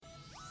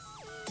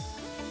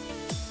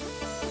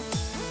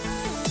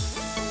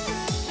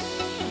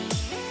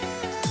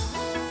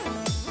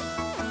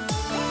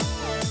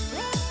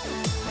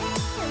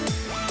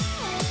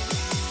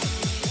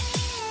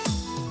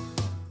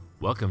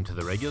Welcome to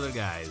the Regular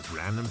Guys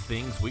Random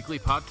Things Weekly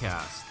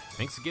Podcast.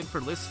 Thanks again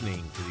for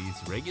listening to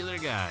these regular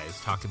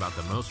guys talk about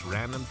the most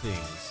random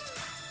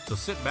things. So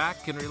sit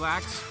back and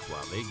relax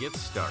while they get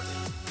started.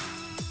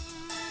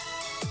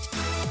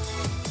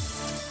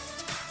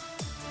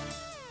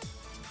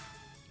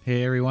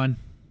 Hey everyone,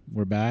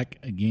 we're back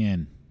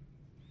again.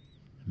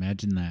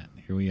 Imagine that.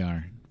 Here we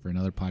are for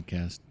another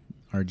podcast,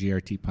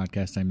 RGRT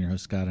podcast. I'm your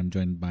host, Scott. I'm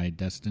joined by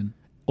Dustin.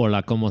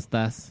 Hola, ¿cómo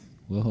estás?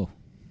 Whoa.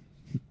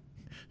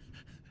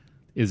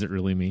 Is it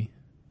really me?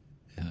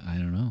 I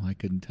don't know. I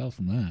couldn't tell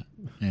from that.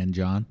 And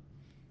John.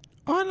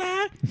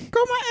 Hola,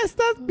 ¿cómo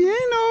estás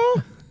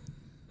bien?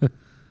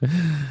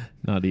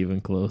 Not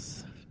even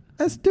close.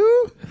 ¿Es tú?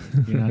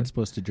 You're not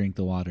supposed to drink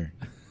the water.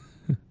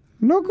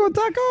 Loco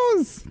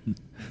tacos.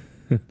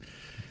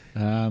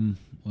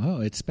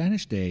 Well, it's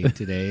Spanish Day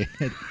today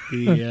at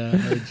the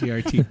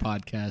RGRT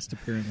podcast,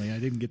 apparently. I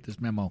didn't get this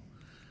memo.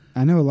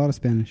 I know a lot of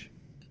Spanish.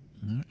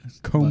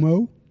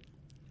 Como?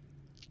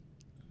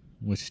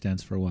 Which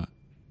stands for what?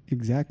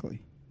 Exactly.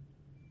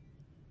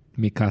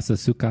 Mi casa,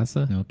 su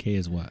casa? No, K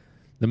is what?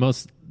 The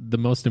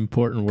most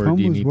important word Como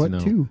you is need what to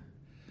know. too?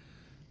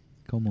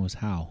 Como is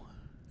how?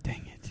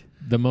 Dang it.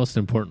 The most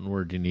important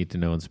word you need to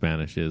know in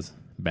Spanish is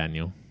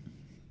baño.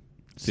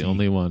 It's the Sí.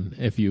 only one.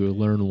 If you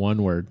learn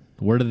one word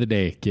of the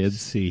day, kids.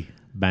 Sí.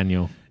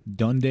 Baño.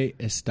 ¿Dónde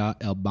está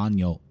el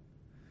baño?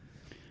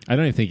 I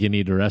don't even think you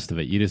need the rest of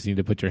it. You just need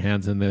to put your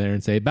hands in there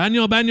and say,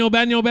 baño, baño,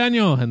 baño,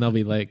 baño. And they'll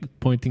be like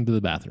pointing to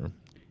the bathroom.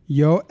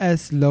 Yo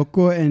es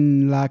loco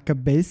en la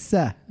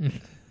cabeza.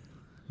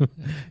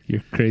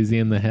 You're crazy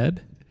in the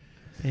head?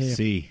 Hey,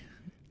 Sí.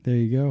 there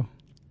you go.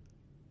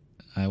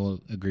 I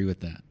will agree with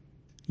that.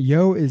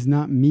 Yo is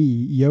not me.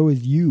 Yo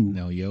is you.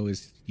 No, yo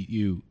is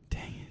you.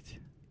 Dang it.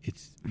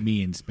 It's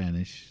me in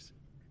Spanish.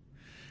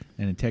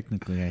 And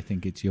technically, I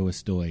think it's yo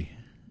estoy.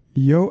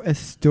 Yo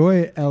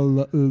estoy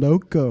el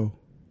loco.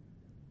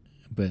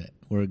 But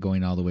we're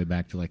going all the way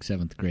back to like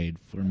 7th grade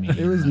for me.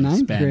 It was in my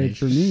 9th grade Spanish,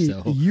 for me.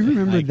 so You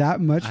remember that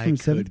much from I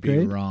 7th could grade?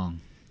 be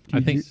wrong. I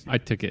think I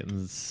took it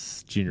in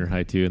junior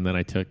high too, and then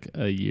I took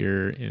a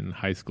year in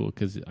high school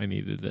because I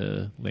needed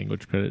a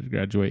language credit to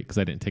graduate because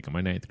I didn't take it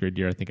my 9th grade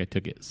year. I think I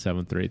took it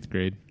 7th or 8th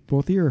grade.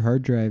 Both of your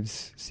hard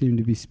drives seem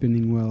to be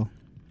spinning well.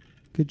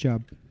 Good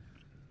job.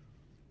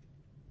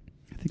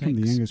 I think I'm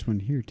the Thanks. youngest one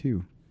here,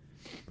 too.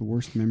 The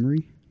worst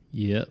memory?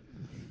 Yep.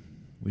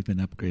 We've been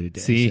upgraded to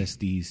See?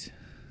 SSDs.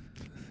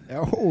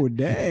 Oh,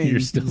 dang.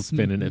 You're still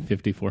spinning at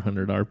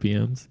 5,400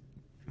 RPMs.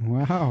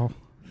 Wow.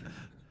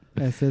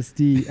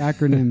 SSD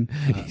acronym.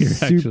 You're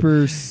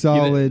Super actually-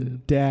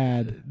 solid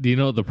dad. Do you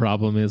know what the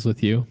problem is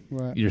with you?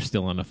 What? You're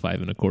still on a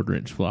 5 1/4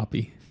 inch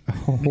floppy.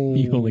 Oh.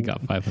 You only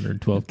got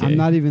 512K. I'm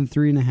not even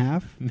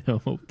 3.5.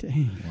 No.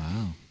 Dang.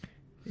 Wow.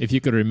 If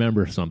you could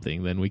remember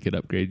something, then we could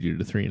upgrade you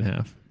to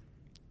 3.5.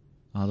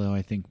 Although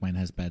I think mine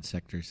has bad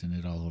sectors in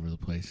it all over the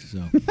place.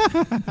 So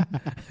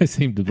I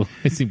seem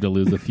to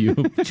lose a few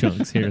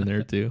chunks here and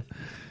there too.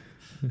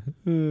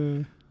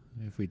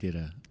 if we did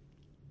a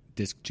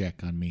disk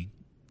check on me,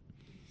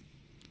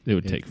 It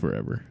would take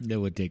forever. it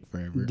would take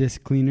forever.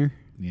 Disc cleaner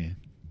Yeah.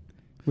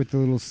 with the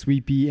little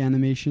sweepy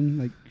animation,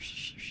 like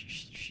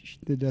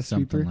the dust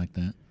Something sweeper. like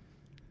that.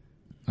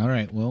 All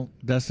right. Well,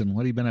 Dustin,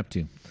 what have you been up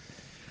to?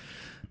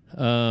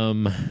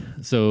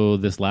 So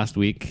this last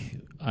week,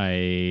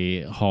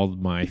 I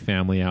hauled my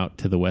family out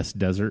to the West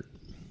Desert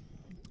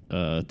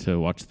to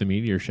watch the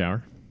meteor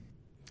shower.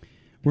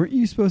 Weren't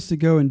you supposed to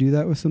go and do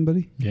that with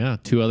somebody? Yeah,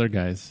 2 other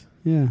guys.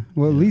 Yeah.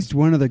 Well, at least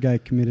one other guy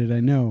committed, I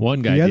know.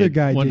 One guy The other did,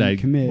 guy one didn't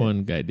guy, commit.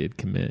 One guy did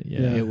commit.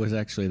 Yeah. Yeah. It was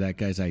actually that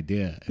guy's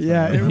idea. if I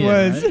Yeah, it remember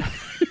was. right.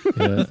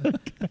 Yeah.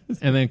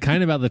 And then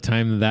kind of about the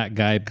time that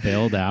guy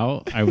bailed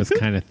out, I was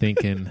kind of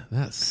thinking,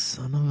 that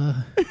son of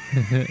a...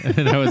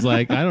 And I was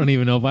like, I don't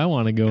even know if I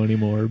want to go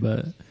anymore.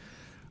 But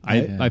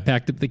I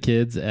packed up the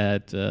kids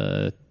at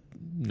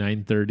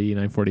 9:30,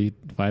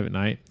 9:45 at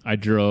night. I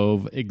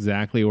drove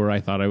exactly where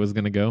I thought I was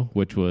going to go,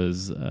 which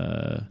was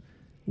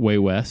way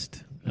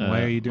west. And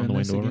why are you doing on the way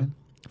this over. again?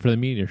 For the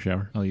meteor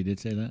shower. Oh, you did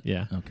say that?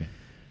 Yeah. Okay.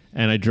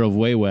 And I drove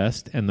way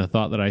west, and the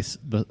thought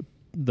that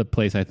the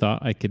place I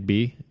thought I could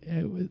be,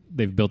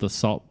 they've built a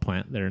salt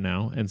plant there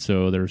now, and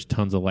so there's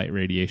tons of light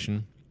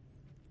radiation.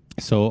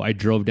 So I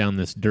drove down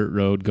this dirt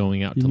road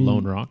going out You to mean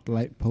Lone Rock.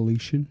 Light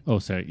pollution. Oh,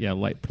 sorry, yeah,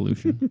 light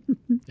pollution.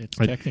 It's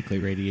technically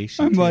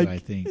radiation, I'm too, like- I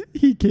think.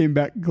 He came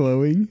back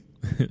glowing.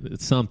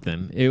 It's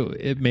something.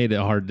 It made it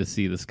hard to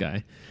see the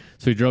sky.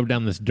 So we drove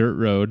down this dirt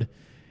road,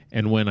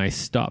 and when I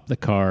stopped the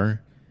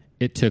car,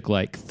 it took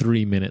like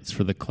 3 minutes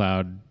for the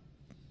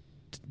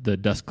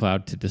dust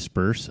cloud to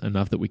disperse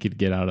enough that we could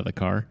get out of the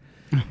car.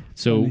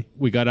 So funny.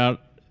 we got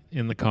out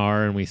in the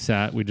car and we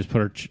just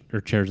put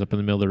our chairs up in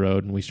the middle of the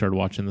road and we started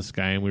watching the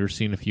sky, and we were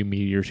seeing a few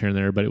meteors here and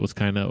there, but it was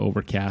kind of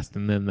overcast.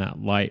 And then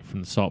that light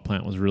from the salt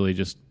plant was really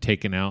just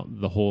taking out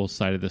the whole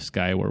side of the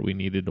sky where we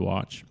needed to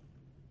watch.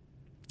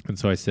 And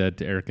so I said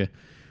to Erica,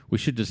 we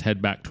should just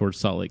head back towards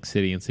Salt Lake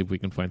City and see if we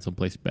can find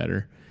someplace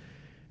better.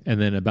 And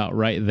then about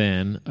right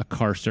then, a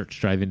car starts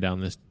driving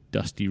down this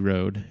dusty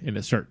road, and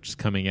it starts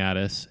coming at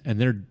us, and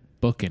they're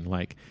booking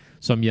like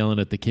So I'm yelling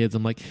at the kids.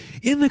 I'm like,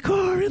 in the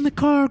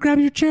car, grab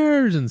your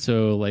chairs. And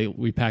so like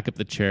we pack up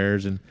the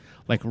chairs and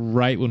like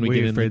right when we Were get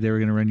you in, afraid they were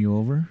going to run you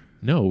over?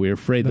 no, we were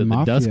afraid The that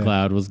the dust mafia.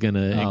 cloud was going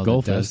to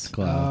engulf the us. dust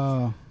cloud.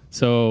 Oh,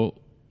 So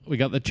we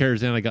got the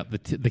chairs in. I got the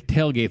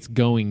tailgates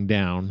going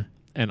down,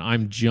 and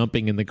I'm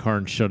jumping in the car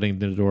and shutting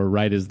the door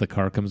right as the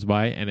car comes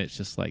by, and it's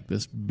just like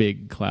this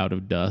big cloud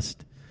of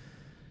dust.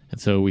 And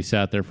so we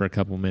sat there for a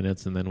couple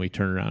minutes, and then we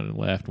turned around and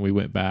left, and we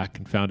went back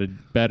and found a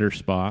better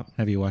spot.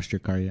 Have you washed your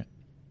car yet?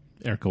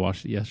 Erica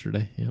washed it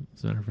yesterday, yep,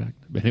 as a matter of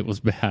fact. But it was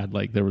bad.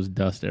 Like, there was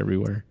dust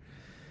everywhere.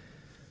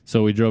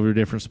 So we drove to a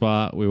different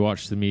spot. We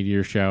watched the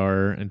meteor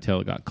shower until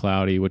it got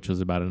cloudy, which was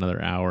about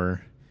another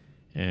hour.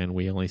 And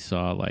we only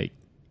saw like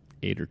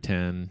 8 or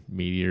 10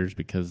 meteors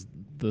because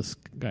the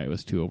sky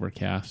was too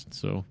overcast.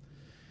 So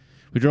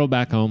we drove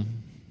back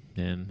home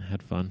and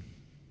had fun.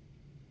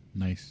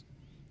 Nice.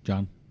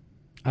 John?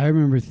 I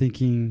remember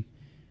thinking,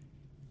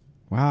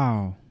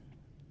 wow,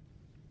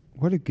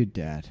 what a good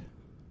dad.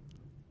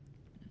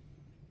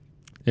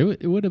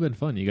 It would have been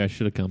fun. You guys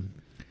should have come.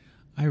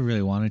 I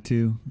really wanted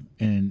to,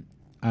 and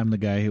I'm the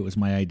guy who was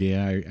my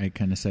idea. I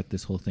kind of set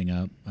this whole thing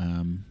up,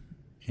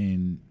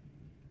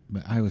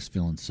 but I was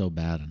feeling so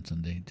bad on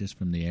Sunday just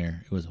from the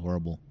air. It was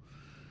horrible.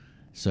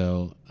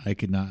 So I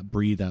could not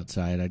breathe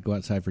outside. I'd go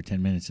outside for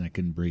 10 minutes and I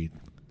couldn't breathe.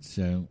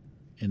 So,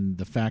 and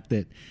the fact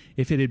that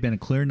if it had been a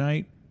clear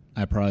night,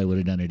 I probably would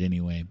have done it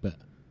anyway. But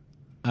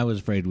I was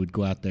afraid we'd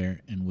go out there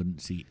and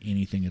wouldn't see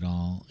anything at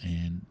all.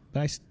 But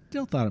I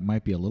still thought it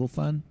might be a little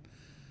fun.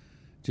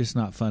 Just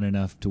not fun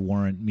enough to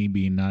warrant me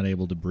being not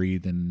able to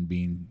breathe and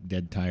being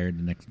dead tired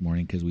the next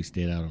morning because we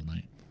stayed out all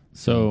night.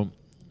 So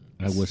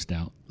I wussed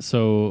out.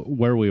 So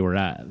where we were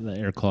at, the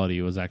air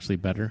quality was actually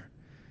better.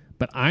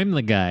 But I'm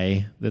the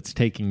guy that's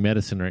taking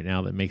medicine right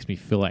now that makes me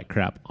feel like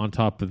crap on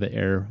top of the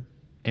air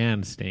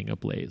and staying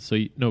up late. So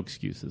no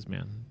excuses,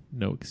 man.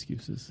 No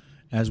excuses.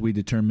 As we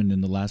determined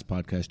in the last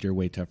podcast, you're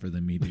way tougher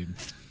than me, dude.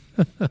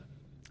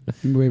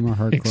 Way more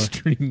hardcore.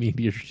 Extreme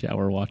meteor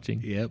shower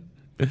watching. Yep.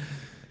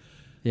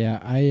 Yeah,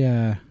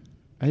 I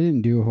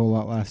didn't do a whole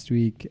lot last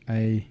week.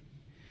 I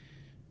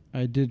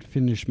did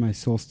finish my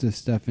solstice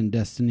stuff in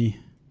Destiny.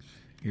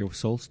 Your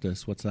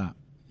solstice, what's that?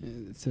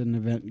 It's an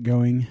event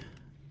going,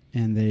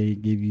 and they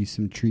give you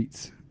some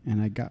treats, and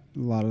I got a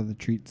lot of the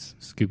treats.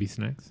 Scooby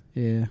snacks.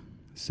 Yeah,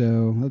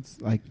 so that's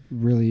like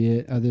really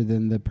it. Other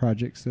than the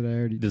projects that I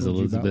already Does told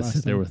you about Elizabeth last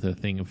sit there time. with a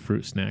thing of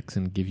fruit snacks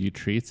and give you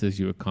treats as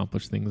you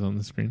accomplish things on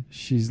the screen?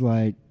 She's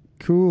like,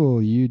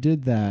 "Cool, you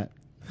did that.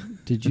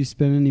 Did you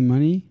spend any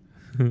money?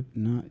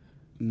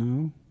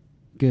 No.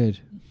 Good.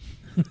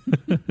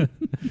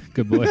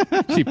 Good boy."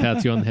 She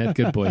pats you on the head.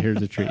 Good boy.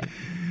 Here's a treat.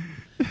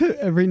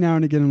 Every now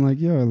and again, I'm like,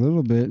 "Yo, a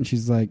little bit," and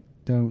she's like,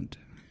 "Don't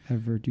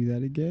ever do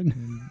that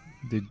again."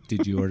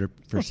 Did you order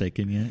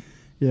Forsaken yet?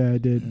 Yeah, I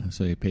did.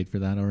 So you paid for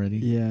that already?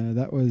 Yeah,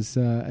 that was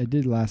I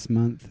did last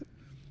month.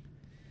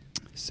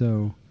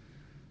 So,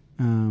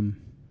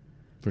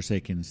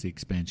 Forsaken is the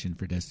expansion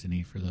for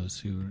Destiny for those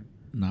who are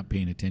not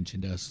paying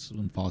attention to us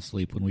and fall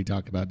asleep when we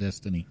talk about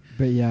Destiny.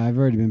 but yeah, I've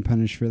already been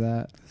punished for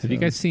that. Have you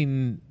guys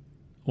seen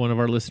one of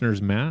our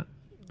listeners, Matt?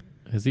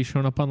 Has he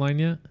shown up online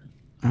yet?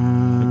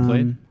 Been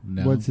played?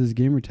 No. What's his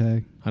gamer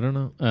tag? I don't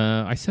know.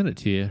 I sent it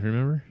to you.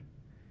 Remember?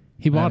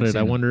 He bought haven't it.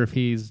 seen I it. wonder if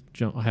he's.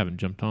 I haven't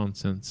jumped on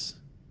since,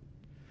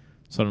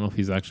 so I don't know if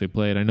he's actually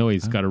played. I know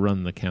he's got to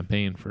run the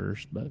campaign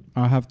first, but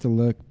I'll have to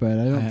look, but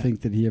I don't I-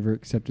 think that he ever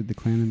accepted the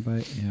clan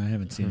invite. Yeah, I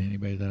haven't seen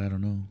anybody that I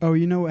don't know. Oh,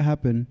 you know what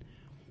happened?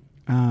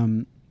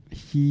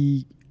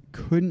 He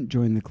couldn't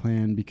join the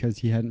clan because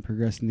he hadn't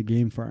progressed in the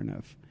game far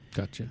enough.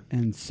 gotcha.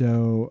 And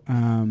so,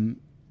 and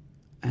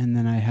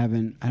then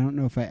I don't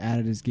know if I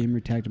added his gamer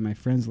tag to my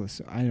friends list,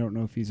 so I don't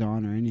know if he's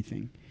on or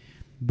anything.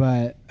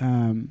 But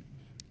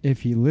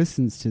if he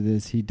listens to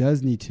this, he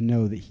does need to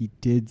know that he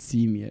did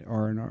see me at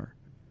R&R.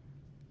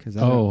 Because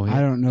I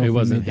don't know It if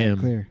wasn't we made that him.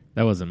 clear.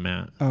 That wasn't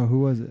Matt. Oh,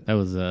 who was it? That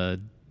was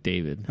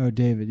David. Oh,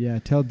 David. Yeah,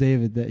 tell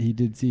David that he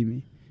did see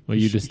me. Well,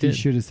 you just He did.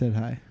 should have said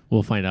hi.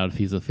 We'll find out if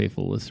he's a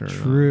faithful listener. or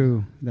not.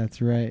 True. That's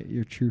right.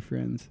 You're true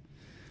friends.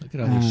 Look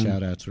at all these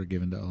shout outs we're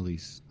giving to all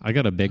these. I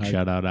got a big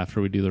shout out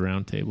after we do the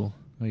round table.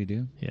 Oh, you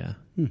do? Yeah.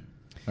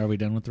 Are we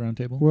done with the round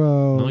table?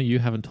 Well, No, you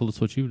haven't told us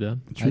what you've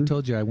done. I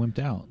told you I wimped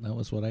out. That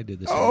was what I did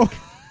this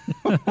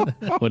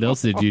week. What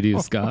else did you do,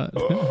 Scott?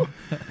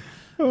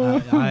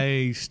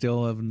 I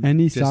still have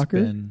Any just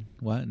soccer? been-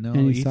 what? No,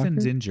 Any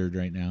Ethan's soccer? injured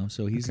right now,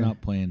 so he's Okay.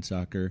 not playing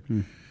soccer.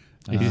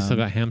 Has he still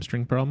got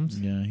hamstring problems?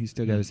 Yeah, he's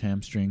still got his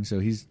hamstring, so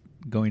he's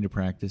going to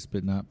practice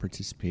but not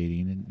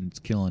participating, and it's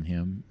killing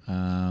him.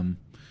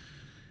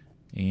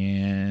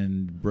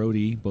 And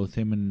Brody, both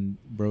him and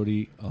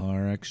Brody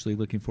are actually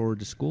looking forward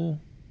to school,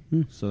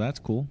 so that's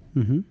cool.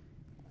 Mm-hmm.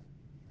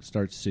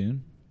 Starts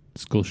soon.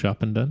 School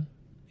shopping done?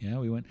 Yeah,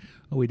 we went.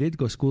 Oh, we did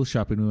go school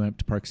shopping. We went up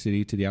to Park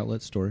City to the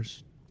outlet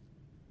stores.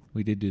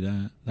 We did do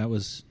that. That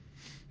was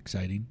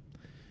exciting.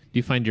 Do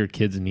you find your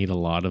kids need a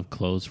lot of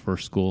clothes for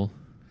school?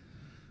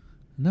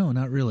 No,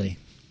 not really.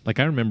 Like,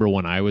 I remember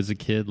when I was a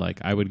kid, like,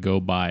 I would go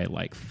buy,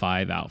 like,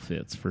 5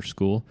 outfits for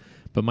school.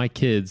 But my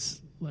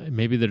kids,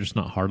 maybe they're just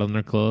not hard on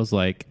their clothes.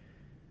 Like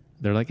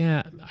they're like,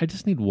 yeah, I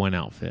just need one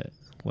outfit.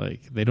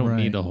 Like they don't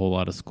need a whole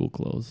lot of school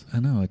clothes. I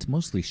know, it's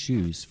mostly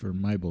shoes for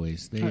my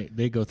boys.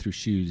 They go through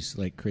shoes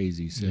like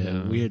crazy.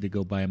 So we had to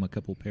go buy them a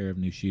couple pair of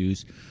new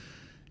shoes,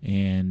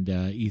 and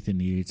Ethan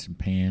needed some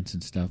pants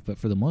and stuff. But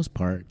for the most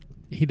part,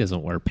 he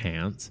doesn't wear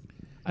pants.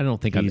 I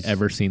don't think I've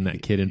ever seen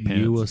that kid in pants.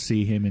 You will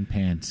see him in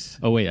pants.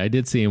 Oh wait, I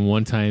did see him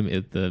one time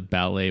at the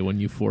ballet when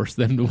you forced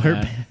them to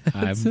wear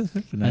pants.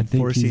 I'm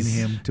forcing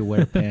him to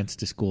wear pants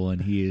to school,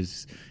 and he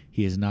is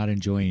not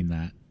enjoying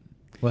that.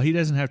 Well, he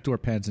doesn't have to wear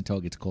pants until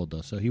it gets cold,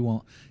 though, so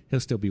he'll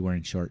still be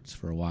wearing shorts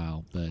for a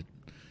while. But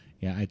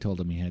yeah, I told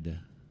him he had to.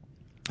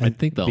 I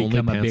think the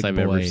only pants I've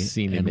ever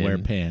seen him wear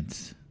in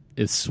pants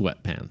is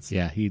sweatpants.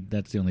 Yeah,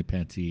 that's the only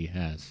pants he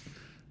has,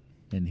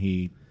 and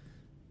he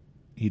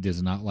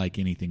does not like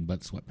anything but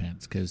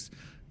sweatpants because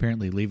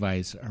apparently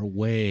Levi's are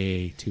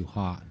way too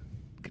hot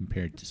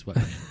compared to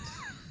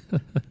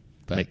sweatpants.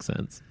 Makes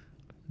sense.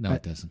 No,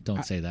 it doesn't.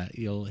 Don't say that.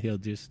 He'll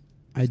just.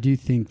 I do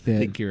think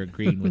that you're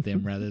agreeing with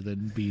him rather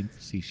than being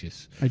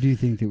facetious. I do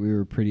think that we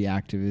were pretty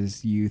active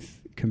as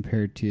youth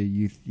compared to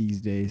youth these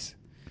days.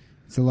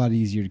 It's a lot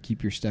easier to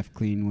keep your stuff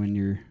clean when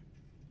you're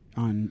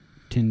on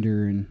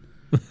Tinder and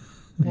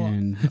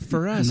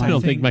for us, I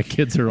don't think my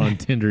kids are on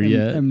Tinder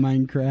yet. And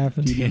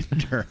Minecraft.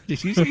 Tinder.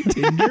 Did you say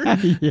Tinder?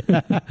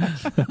 Yeah.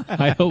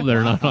 I hope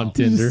they're not on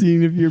Tinder. Just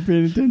seeing if you're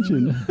paying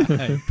attention.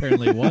 I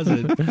apparently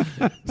wasn't.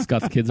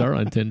 Scott's kids are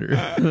on Tinder.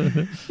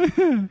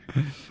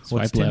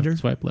 What's Tinder?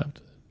 Swipe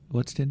left.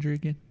 What's Tinder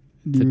again?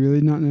 Do you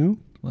really not know?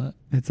 What?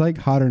 It's like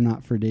hot or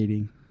not for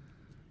dating.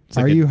 It's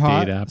like are you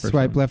hot? Swipe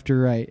Something. Left or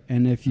right.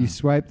 And if you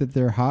swipe that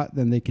they're hot,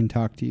 then they can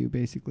talk to you,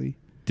 basically.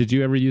 Did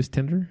you ever use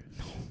Tinder?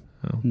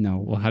 Oh. No.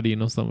 Well, how do you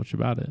know so much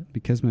about it?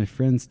 Because my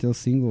friend's still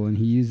single and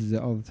he uses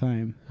it all the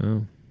time.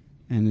 Oh.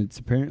 And it's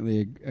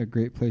apparently a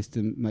great place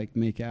to like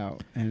make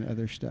out and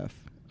other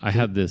stuff. I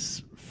had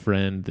this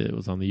friend that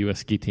was on the U.S.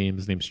 ski team.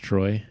 His name's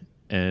Troy.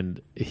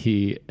 And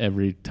he,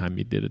 every time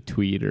he did a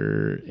tweet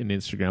or an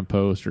Instagram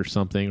post or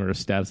something or a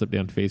status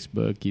update on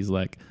Facebook, he's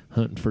like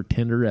hunting for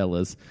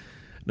Tinderellas.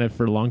 And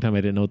for a long time,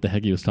 I didn't know what the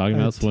heck he was talking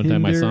about. So one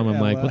time I saw him,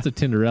 I'm like, what's a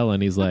Tinderella?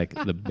 And he's like,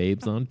 the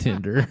babes on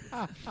Tinder.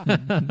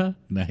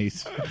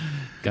 Nice.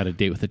 Got a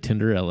date with a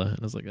Tinderella. And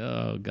I was like,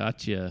 oh,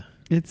 gotcha.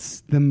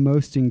 It's the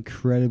most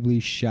incredibly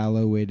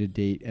shallow way to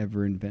date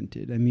ever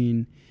invented. I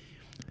mean,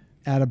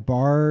 at a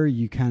bar,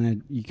 you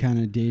kind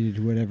of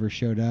dated whatever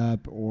showed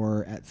up,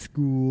 or at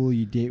school,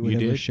 you date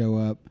whatever show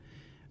up.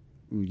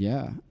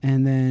 Yeah,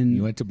 and then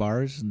you went to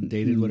bars and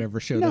dated whatever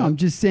showed up. No, I'm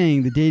just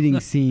saying the dating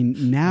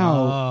scene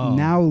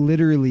now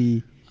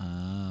literally,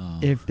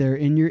 if they're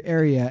in your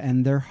area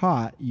and they're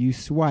hot, you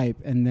swipe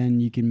and then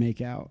you can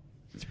make out.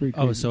 It's pretty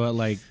crazy. Oh, so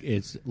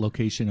it's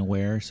location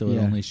aware, so it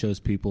only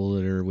shows people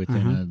that are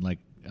within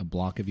a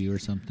block of you or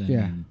something.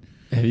 Yeah. And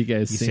have you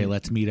guys say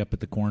let's meet up at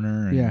the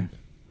corner? And yeah.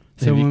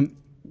 So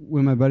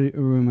when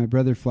my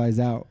brother flies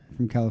out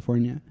from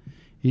California,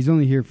 he's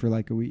only here for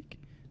like a week.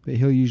 But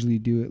he'll usually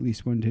do at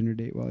least one Tinder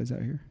date while he's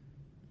out here.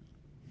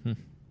 Yeah.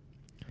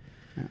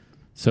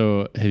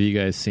 So, have you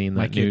guys seen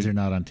that? My kids are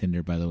not on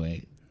Tinder, by the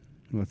way.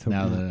 Let's hope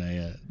now not. that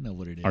I know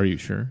what it is. Are you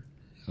sure?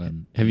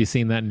 Have you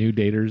seen that new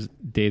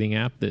dating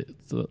app that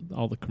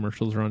all the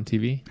commercials are on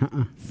TV?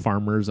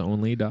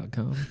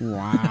 Farmersonly.com.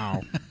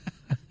 Wow.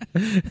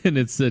 And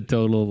it's a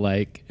total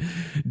like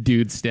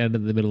dude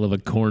standing in the middle of a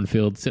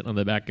cornfield sitting on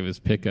the back of his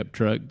pickup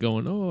truck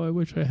going, oh, I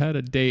wish I had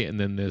a date. And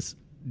then this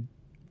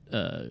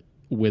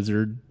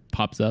wizard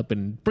pops up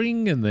and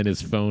bring, and then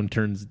his phone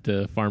turns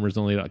to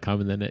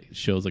farmersonly.com, and then it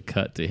shows a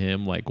cut to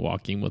him like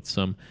walking with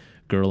some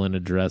girl in a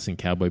dress and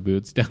cowboy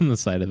boots down the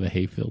side of a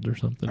hayfield or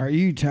something. Are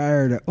you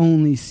tired of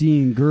only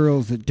seeing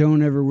girls that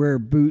don't ever wear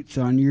boots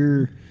on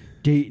your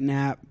dating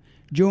app?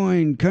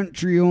 Join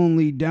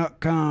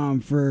countryonly.com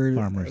for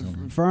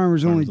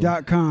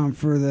farmersonly.com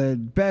for the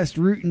best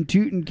rootin'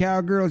 tootin'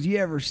 cowgirls you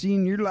ever seen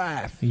in your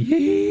life.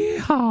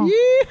 Yeehaw.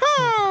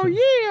 Yeehaw,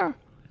 yeah.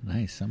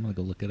 Nice. I'm going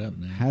to go look it up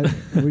now.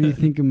 What do you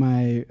think of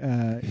my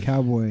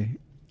cowboy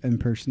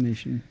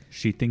impersonation?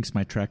 She thinks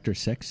my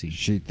tractor's sexy.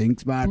 She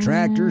thinks my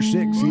tractor's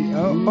sexy.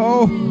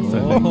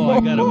 Oh,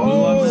 I got a boo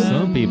on that.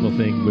 Some people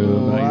think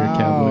boo about your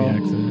cowboy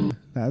accent.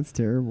 That's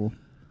terrible.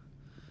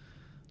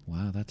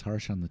 Wow, that's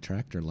harsh on the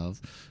tractor, love.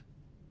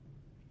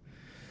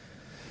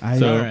 All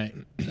right.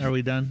 Are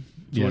we done?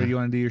 So Yeah. You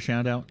want to do your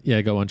shout out? Yeah,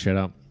 I got one shout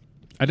out.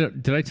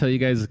 Did I tell you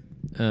guys?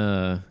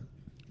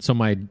 So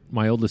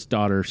my oldest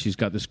daughter, she's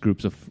got this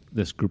group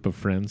of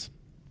friends.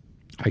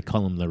 I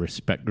call them the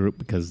Respect group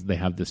because they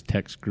have this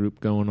text group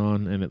going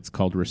on, and it's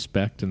called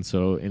Respect. And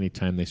so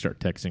anytime they start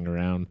texting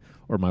around,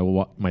 or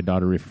my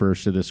daughter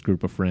refers to this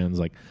group of friends,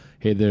 like,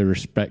 "Hey, the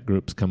Respect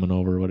group's coming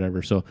over," or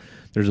whatever. So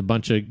there's a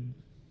bunch of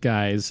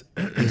guys.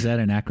 Is that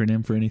an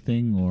acronym for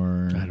anything,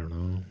 or I don't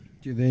know.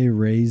 Do they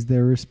raise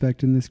their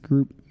respect in this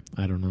group?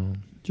 I don't know.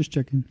 Just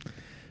checking.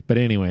 But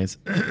anyways,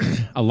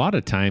 a lot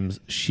of times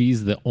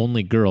she's the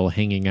only girl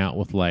hanging out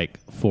with like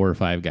 4 or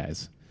 5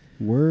 guys.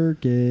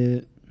 Work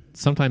it.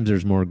 Sometimes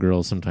there's more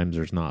girls, sometimes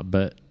there's not.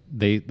 But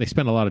they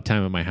spend a lot of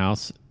time at my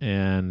house,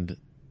 and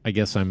I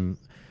guess I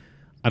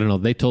don't know.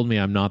 They told me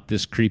I'm not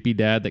this creepy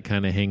dad that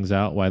kind of hangs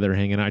out while they're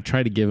hanging out. I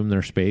try to give them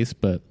their space,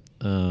 but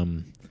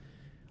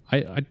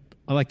I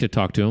like to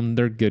talk to them.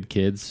 They're good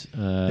kids.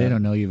 They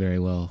don't know you very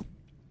well.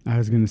 I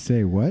was going to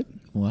say, what?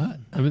 What?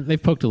 I mean,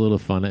 they've poked a little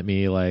fun at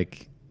me,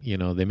 like, you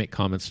know, they make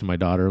comments to my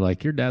daughter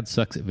like, your dad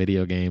sucks at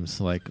video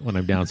games, like when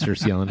I'm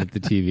downstairs yelling at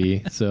the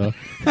TV. So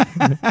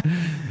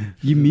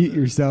You mute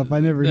yourself. I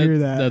never hear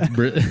that.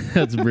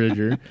 That's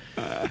Bridger.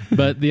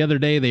 But the other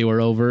day they were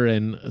over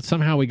and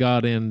somehow we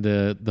got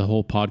into the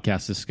whole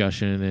podcast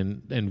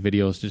discussion and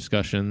videos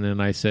discussion.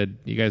 And I said,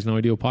 you guys know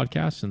I do a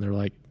podcast? And they're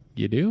like,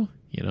 you do?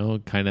 You know,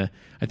 kind of,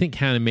 I think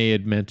Hannah May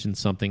had mentioned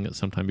something at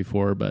some time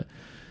before, but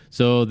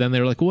so then they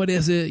were like, what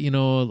is it? You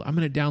know, I'm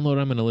going to download it.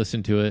 I'm going to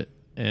listen to it.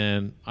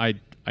 And I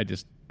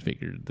just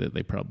figured that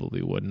they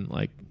probably wouldn't.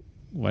 Like,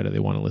 why do they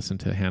want to listen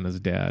to Hannah's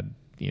dad,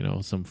 you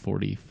know, some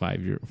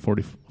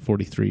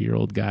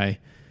 43-year-old guy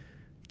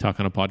talk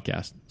on a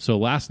podcast? So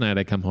last night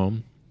I come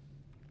home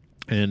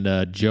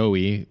and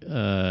Joey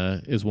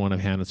is one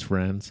of Hannah's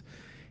friends.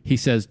 He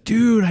says,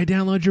 dude, I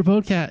downloaded your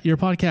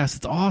podcast.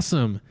 It's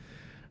awesome.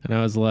 And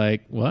I was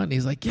like, what? And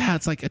he's like, yeah,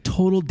 it's like a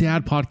total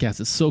dad podcast.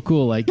 It's so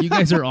cool. Like, you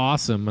guys are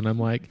awesome. And I'm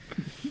like,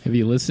 have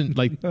you listened?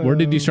 Like, where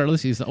did you start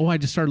listening? He's like, I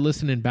just started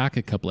listening back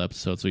a couple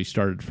episodes. So he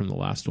started from the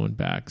last one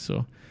back.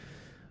 So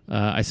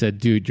I said,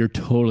 dude, you're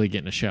totally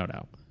getting a shout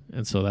out.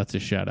 And so that's a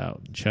shout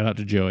out. Shout out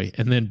to Joey.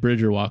 And then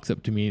Bridger walks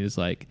up to me and is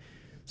like,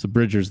 so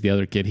Bridger's the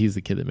other kid. He's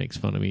the kid that makes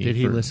fun of me. Did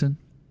he listen?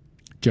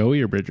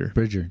 Joey or Bridger?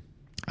 Bridger.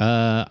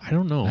 I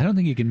don't know. I don't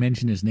think you can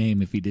mention his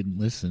name if he didn't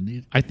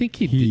listen. I think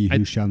He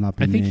who shall not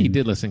be I think he named.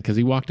 did listen because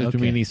he walked up to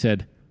me and he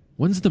said,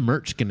 when's the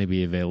merch going to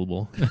be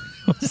available? I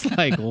was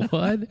like,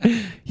 what?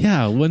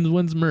 Yeah,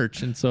 when's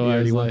merch? And so He I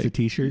already was wants like, a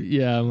t-shirt?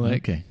 yeah, I'm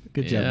like, Okay.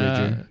 Good job, yeah,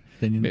 Bridger.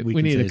 Then we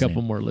can need say a his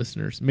couple name. more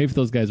listeners. Maybe if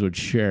those guys would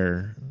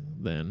share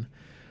then.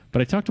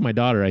 But I talked to my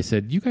daughter. I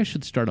said, you guys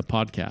should start a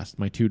podcast,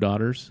 my two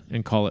daughters,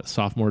 and call it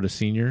Sophomore to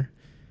Senior,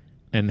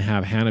 and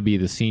have Hannah be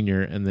the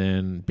senior and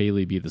then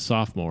Bailey be the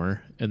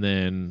sophomore, and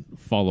then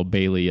follow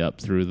Bailey up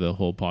through the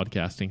whole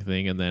podcasting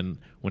thing. And then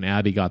when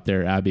Abby got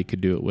there, Abby could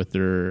do it with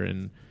her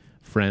and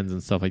friends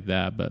and stuff like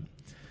that. But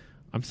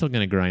I'm still going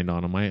to grind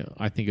on them.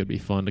 I think it'd be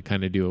fun to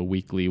kind of do a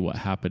weekly what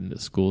happened at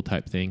school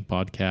type thing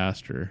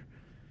podcast, or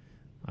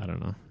I don't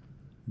know.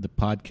 The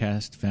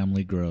podcast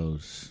family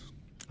grows.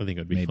 I think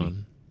it would be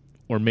fun.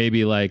 Or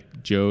maybe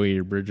like Joey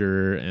or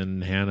Bridger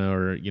and Hannah,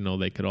 or, you know,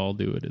 they could all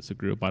do it as a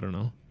group. I don't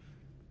know.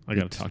 I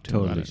got to talk to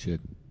him about it.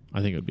 Should.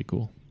 I think it would be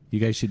cool. You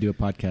guys should do a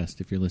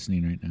podcast if you're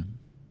listening right now.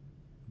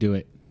 Do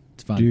it.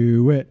 It's fun.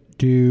 Do it.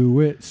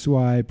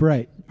 Swipe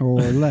right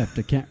or left.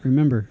 I can't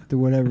remember the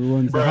whatever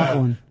one's the hot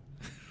one.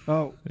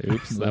 Oh,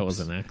 Oops, that was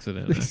an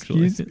accident.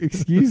 Actually,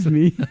 excuse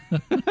me.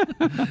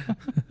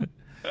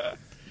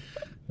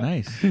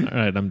 Nice. All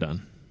right, I'm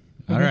done.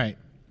 All right.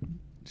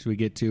 Should we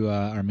get to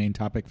our main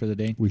topic for the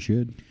day? We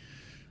should.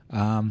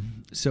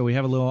 So we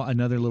have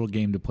another little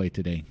game to play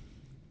today.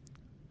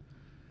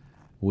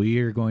 We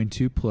are going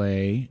to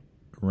play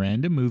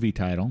random movie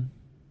title,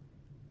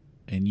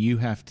 and you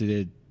have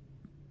to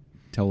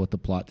tell what the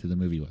plot to the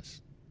movie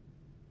was.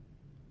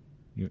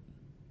 You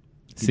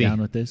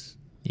down with this?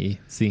 Yeah,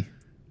 see.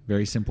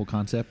 Very simple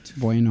concept.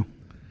 Bueno.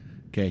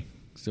 Okay,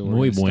 so Muy we're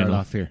going to start bueno.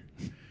 off here.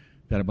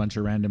 Got a bunch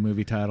of random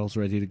movie titles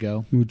ready to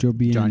go. Mucho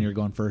bien. John, you're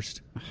going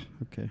first.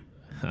 Okay.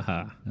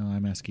 Haha. No,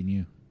 I'm asking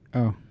you.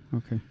 Oh,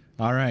 okay.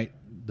 All right.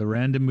 The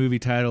random movie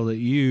title that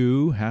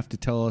you have to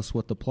tell us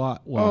what the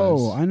plot was.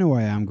 Oh, I know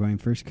why I'm going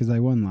first, because I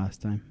won last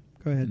time.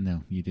 Go ahead.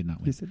 No, you did not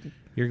win. Yes, I did.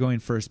 You're going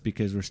first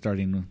because we're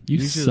starting. You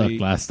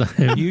sucked last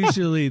time.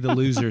 Usually the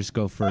losers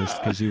go first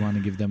because you want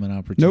to give them an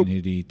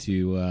opportunity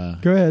to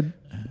Go ahead.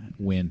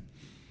 win.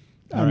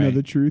 I know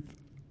the truth.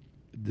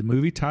 The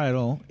movie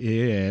title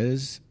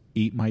is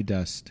Eat My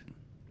Dust.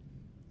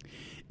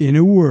 In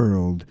a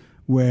world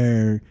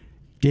where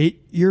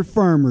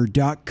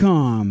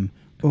dateyourfarmer.com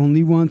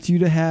only wants you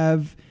to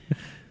have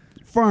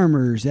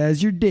farmers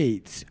as your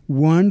dates,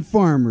 one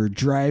farmer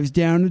drives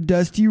down a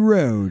dusty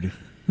road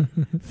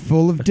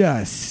full of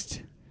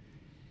dust,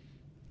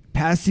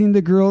 passing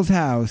the girl's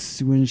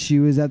house when she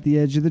was at the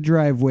edge of the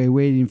driveway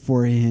waiting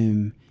for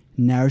him.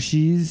 Now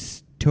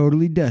she's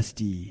totally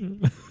dusty.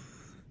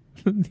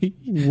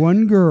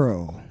 One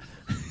girl.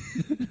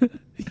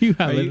 You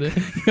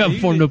haven't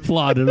formed a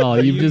plot at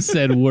all. You've just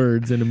said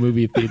words in a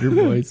movie theater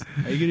voice.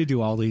 Are you going to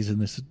do all these in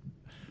this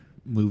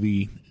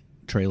movie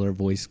trailer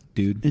voice,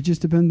 dude? It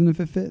just depends on if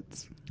it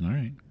fits. All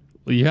right.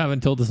 Well, you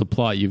haven't told us a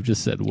plot. You've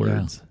just said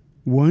words.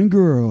 One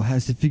girl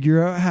has to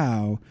figure out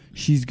how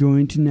she's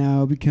going to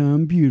now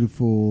become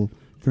beautiful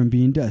from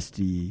being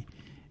dusty,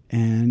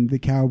 and the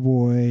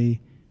cowboy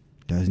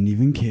doesn't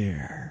even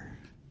care.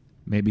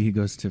 Maybe he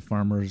goes to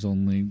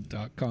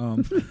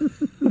farmersonly.com.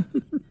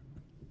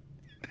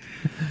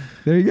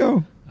 There you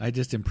go. I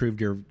just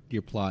improved your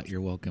plot.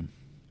 You're welcome.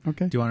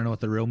 Okay. Do you want to know what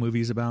the real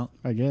movie's about?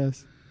 I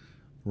guess.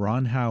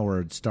 Ron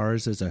Howard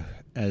stars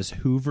as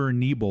Hoover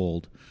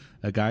Neibold,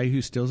 a guy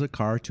who steals a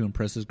car to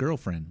impress his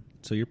girlfriend.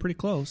 So you're pretty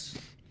close.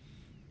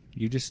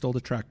 You just stole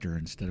the tractor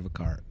instead of a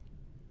car.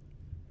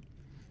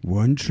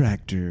 One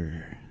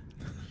tractor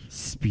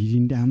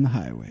speeding down the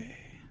highway.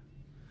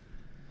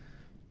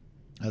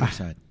 Other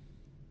side.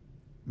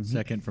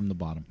 Second from the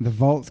bottom. The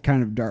vault's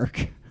kind of dark.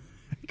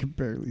 I can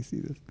barely see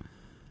this.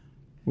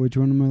 Which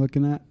one am I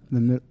looking at?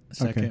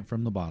 Second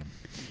from the bottom.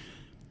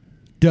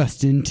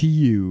 Dustin, to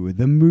you.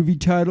 The movie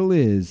title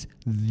is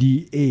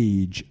The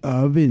Age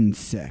of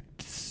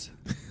Insects.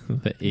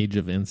 The Age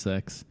of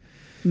Insects.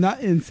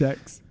 Not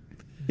insects.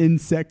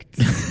 Insects.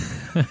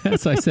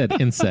 That's what I said,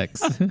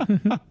 insects.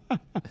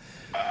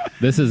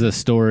 This is a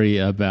story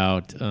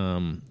about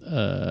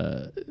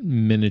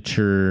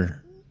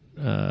miniature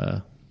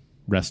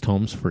rest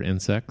homes for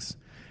insects,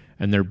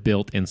 and they're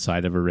built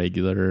inside of a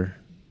regular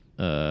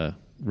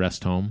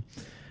rest home.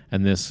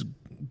 And this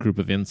group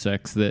of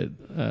insects that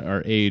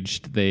are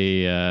aged,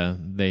 they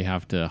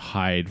have to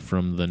hide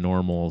from the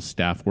normal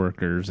staff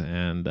workers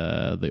and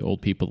the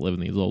old people that live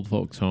in these old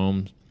folks'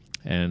 homes,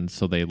 and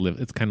so they live.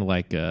 It's kind of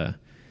like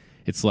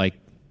it's like,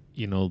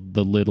 you know,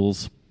 The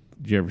Littles.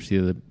 Did you ever see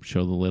the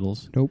show The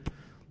Littles? Nope.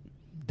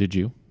 Did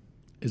you?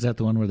 Is that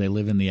the one where they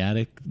live in the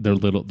attic? They're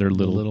little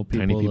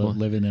tiny people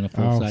living in a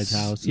full-size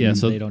house. Yeah, and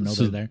so they don't know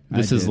so they're there.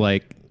 This is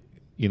like,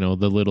 you know,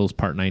 The Littles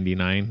Part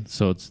 99.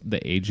 So it's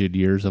the aged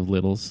years of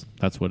Littles.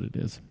 That's what it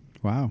is.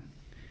 Wow.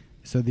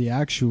 So the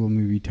actual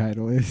movie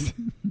title is,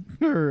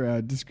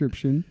 or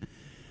description,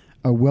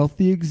 a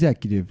wealthy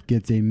executive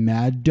gets a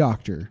mad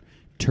doctor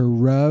to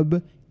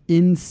rub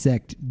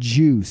insect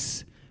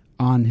juice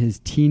on his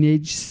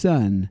teenage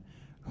son,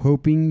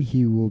 hoping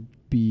he will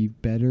be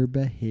better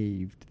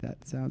behaved.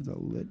 That sounds a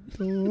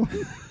little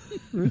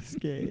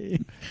risque.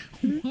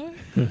 What?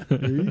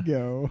 There you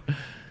go.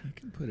 You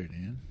can put it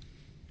in.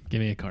 Give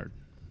me a card.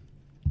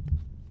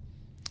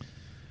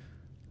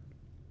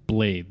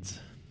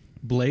 Blades.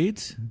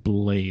 Blades?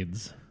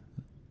 Blades.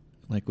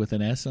 Like with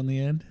an S on the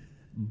end?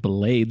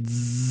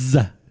 Blades.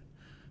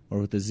 Or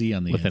with a Z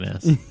on the With end? an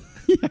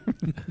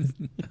S.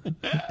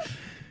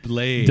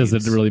 Blades. Does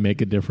it really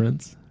make a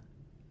difference?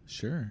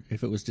 Sure.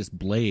 If it was just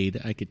Blade,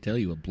 I could tell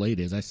you what Blade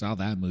is. I saw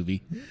that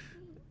movie.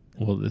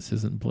 Well, this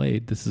isn't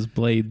Blade. This is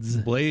Blades.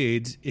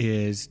 Blades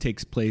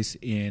takes place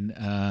in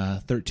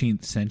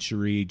 13th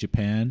century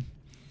Japan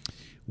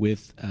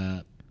with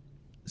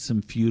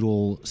some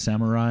feudal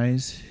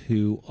samurais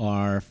who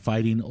are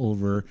fighting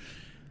over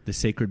the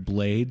sacred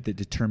blade that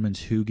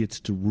determines who gets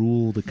to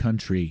rule the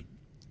country.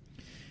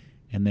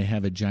 And they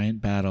have a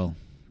giant battle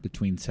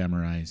between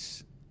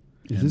samurais.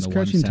 Is this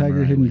Crouching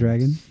Tiger, Hidden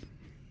Dragon?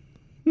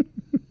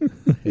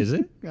 Is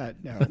it? God,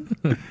 no.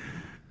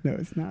 No,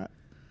 it's not.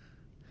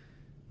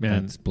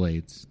 Man, That's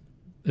Blades.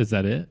 is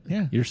that it?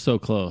 Yeah. You're so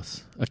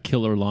close. A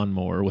killer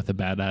lawnmower with a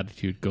bad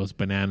attitude goes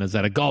bananas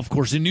at a golf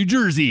course in New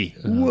Jersey.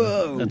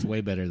 Whoa. That's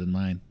way better than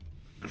mine.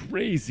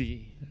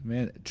 Crazy.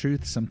 Man,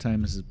 truth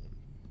sometimes is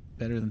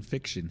better than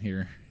fiction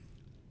here.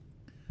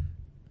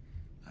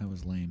 I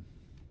was lame.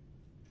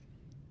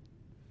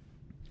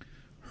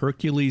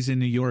 Hercules in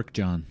New York,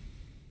 John.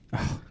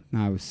 Oh,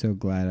 no, I was so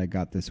glad I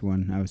got this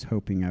one. I was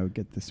hoping I would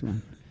get this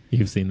one.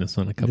 You've seen this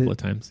one a couple of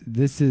times.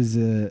 This is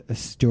a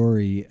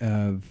story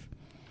of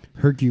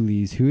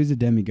Hercules, who is a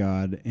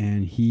demigod,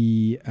 and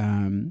he,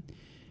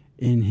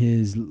 in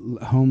his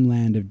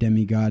homeland of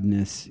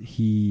demigodness,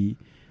 he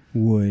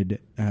would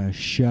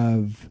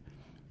shove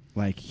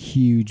like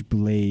huge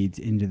blades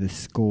into the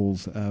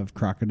skulls of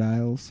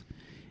crocodiles.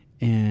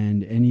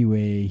 And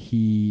anyway,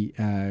 he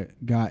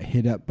got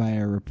hit up by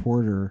a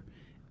reporter,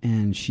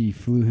 and she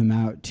flew him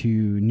out to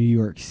New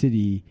York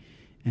City.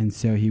 And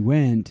so he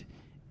went,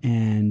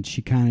 and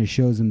she kind of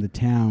shows him the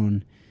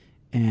town,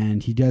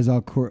 and he does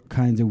all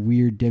kinds of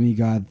weird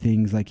demigod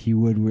things like he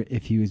would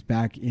if he was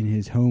back in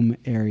his home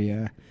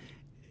area.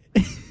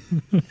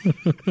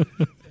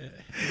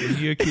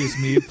 You accuse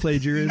me of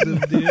plagiarism,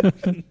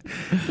 dude.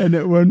 And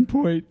at one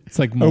point, It's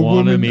like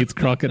Moana meets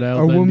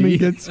Crocodile a Dundee.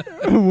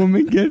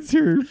 woman gets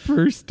her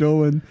purse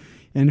stolen,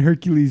 and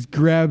Hercules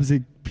grabs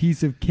a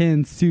piece of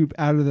canned soup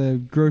out of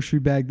the grocery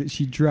bag that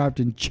she dropped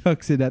and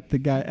chucks it at the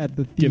guy, at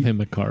the thief, Give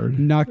him a card.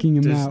 knocking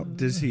him out.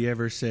 Does he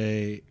ever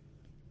say,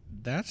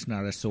 "That's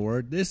not a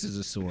sword, this is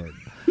a sword"?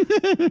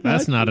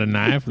 That's not a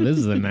knife. This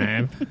is a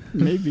knife.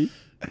 Maybe.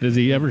 Does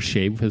he ever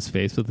shave his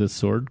face with his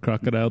sword?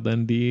 Crocodile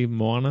Dundee,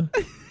 Moana?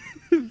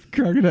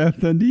 Crocodile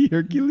Dundee,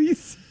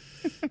 Hercules.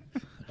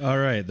 All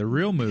right, the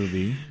real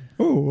movie.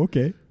 Oh,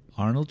 okay.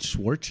 Arnold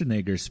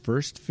Schwarzenegger's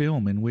first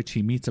film in which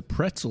he meets a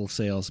pretzel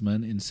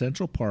salesman in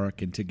Central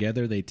Park, and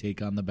together they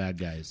take on the bad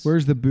guys.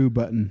 Where's the boo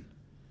button?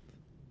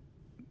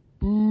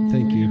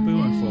 Thank you.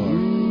 Booing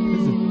for?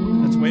 This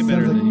is That's way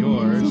better than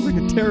yours. Sounds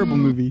like a terrible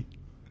movie.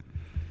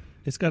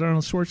 It's got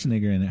Arnold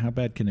Schwarzenegger in it. How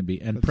bad can it be?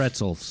 And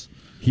pretzels.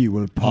 He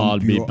will pump I'll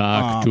be you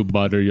back up, to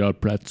butter your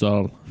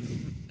pretzel.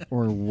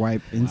 or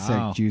wipe insect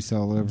Wow. juice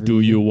all over. Do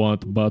you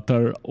want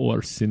butter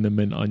or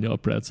cinnamon on your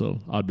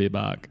pretzel? I'll be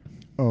back.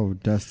 Oh,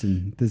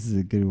 Dustin, this is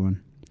a good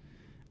one.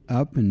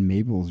 Up in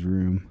Mabel's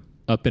room.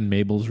 Up in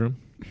Mabel's room.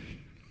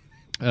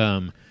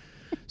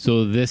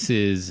 So this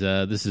is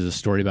a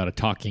story about a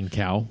talking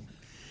cow.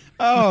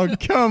 Oh,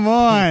 come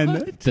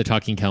on. The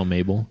talking cow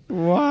Mabel.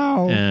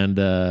 Wow.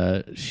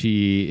 And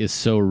she is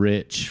so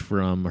rich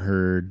from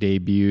her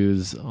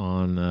debuts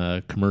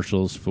on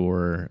commercials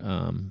for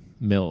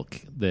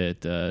milk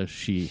that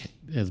she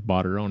has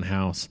bought her own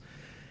house.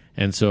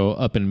 And so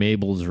Up in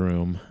Mabel's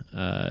Room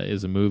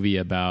is a movie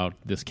about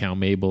this cow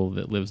Mabel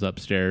that lives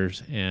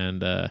upstairs,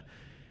 and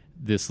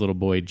this little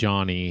boy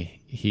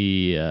Johnny,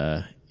 he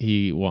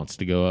wants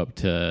to go up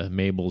to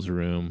Mabel's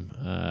room,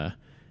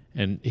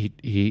 and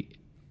he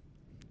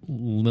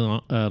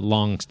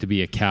longs to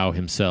be a cow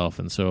himself.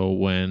 And so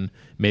when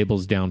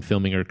Mabel's down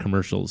filming her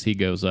commercials, he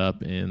goes up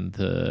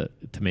to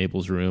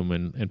Mabel's room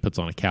and puts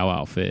on a cow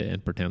outfit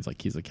and pretends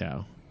like he's a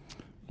cow.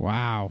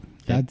 Wow,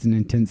 that's an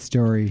intense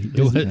story.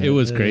 It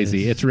was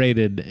crazy. It's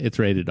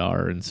rated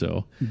R, and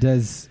so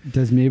does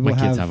Mabel my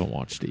kids have haven't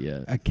watched it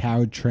yet. a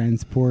cow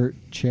transport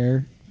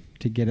chair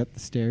to get up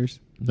the stairs?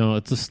 No,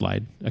 it's a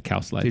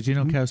cow slide. Did you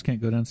know cows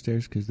can't go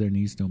downstairs because their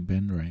knees don't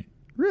bend right?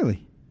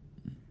 Really?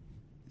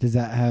 Does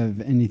that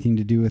have anything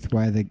to do with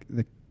why the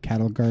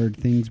cattle guard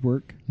things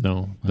work?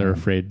 No, they're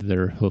afraid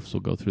their hoofs will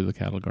go through the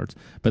cattle guards,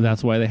 but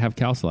that's why they have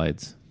cow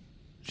slides.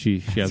 She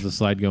has a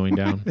slide going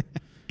down.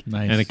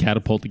 Nice. And a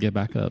catapult to get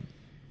back up.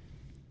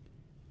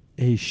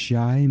 A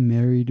shy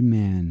married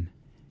man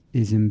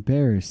is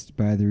embarrassed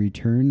by the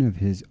return of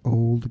his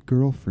old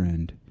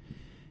girlfriend.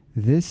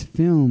 This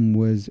film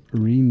was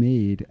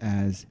remade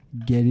as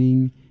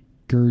Getting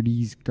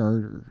Gertie's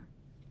Garter.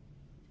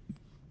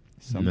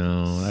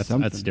 No,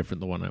 that's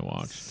different. The one I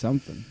watched.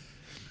 Something.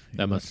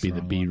 That must be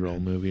the B-roll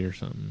movie or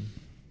something.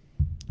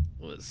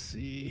 Let's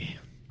see.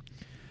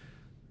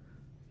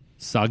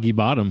 Soggy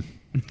Bottom.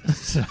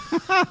 The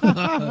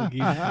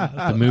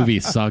movie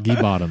Soggy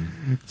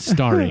Bottom,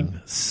 starring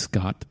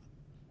Scott.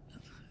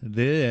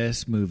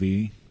 This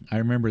movie, I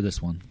remember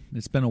this one.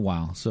 It's been a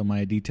while, so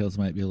my details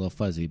might be a little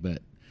fuzzy,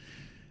 but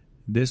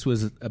this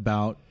was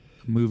a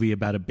movie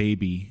about a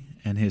baby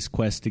and his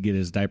quest to get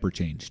his diaper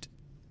changed.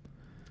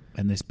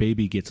 And this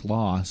baby gets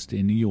lost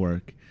in New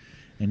York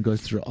and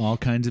goes through all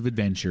kinds of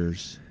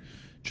adventures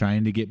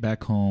trying to get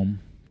back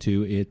home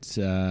to its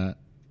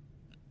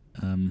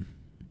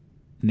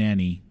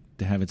nanny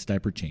to have its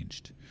diaper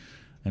changed.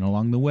 And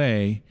along the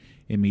way,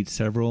 it meets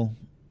several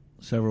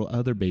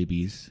other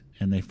babies,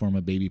 and they form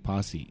a baby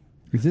posse.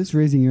 Is this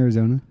Raising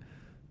Arizona?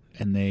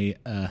 And they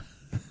A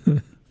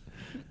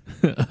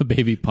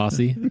baby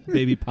posse.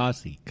 baby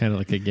posse, Kind of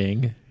like a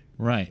gang.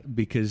 right?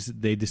 Because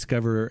they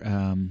discover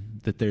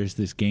that there's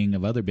this gang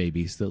of other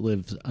babies that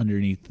lives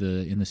underneath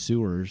in the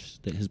sewers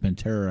that has been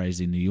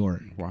terrorizing New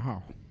York.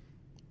 Wow.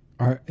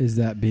 Is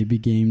that baby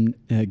gang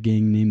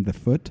named The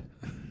Foot?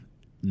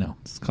 No.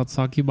 It's called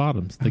Soggy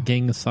Bottoms. The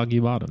gang of Soggy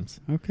Bottoms.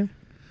 Okay.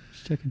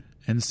 Just checking.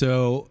 And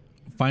so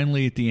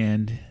finally at the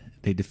end,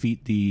 they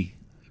defeat the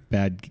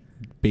bad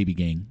baby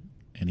gang,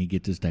 and he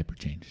gets his diaper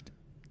changed.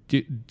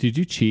 Did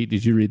you cheat?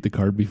 Did you read the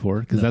card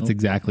before? Because that's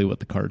exactly what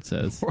the card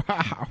says.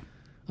 Wow.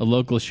 A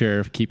local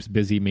sheriff keeps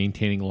busy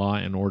maintaining law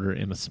and order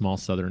in a small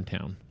southern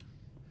town.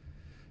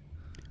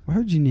 Why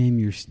would you name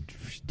your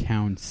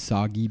town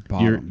Soggy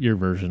Bottom? Your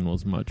version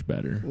was much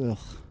better. Ugh.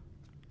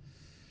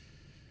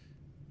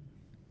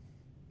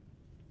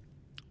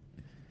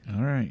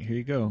 All right, here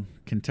you go.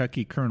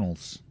 Kentucky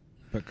Colonels.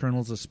 But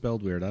Colonels is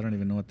spelled weird. I don't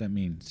even know what that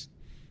means.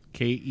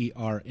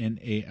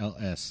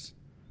 Kernals.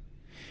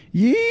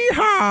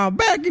 Yeehaw!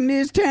 Back in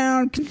this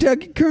town,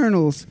 Kentucky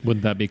Colonels.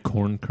 Wouldn't that be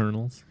corn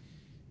kernels?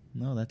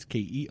 No, that's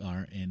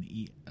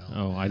Kernels.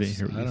 Oh, I didn't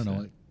hear what I you don't said.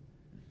 know.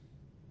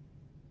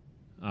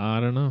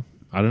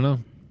 I don't know.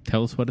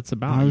 Tell us what it's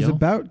about. I was yo.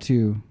 about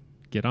to.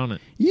 Get on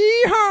it.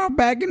 Yeehaw!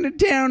 Back in the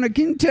town of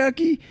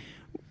Kentucky.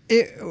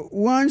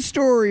 One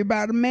story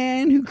about a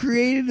man who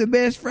created the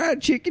best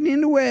fried chicken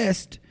in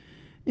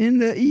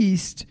the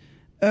East.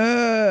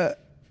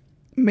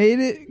 Made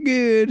it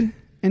good,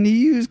 and he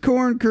used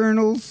corn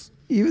kernels,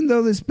 even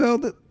though they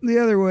spelled it the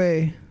other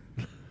way.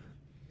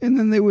 And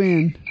then they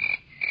win.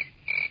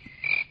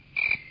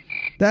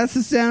 That's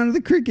the sound of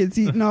the crickets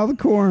eating all the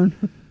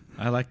corn.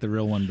 I like the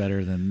real one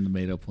better than the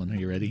made-up one. Are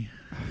you ready?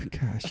 Oh,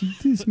 gosh, you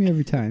do this to me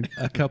every time.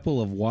 A couple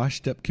of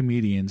washed-up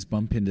comedians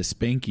bump into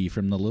Spanky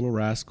from the Little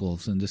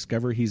Rascals and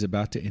discover he's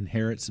about to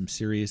inherit some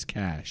serious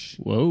cash.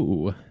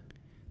 Whoa.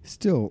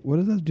 Still, what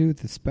does that have to do with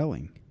the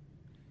spelling?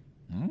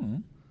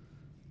 Oh.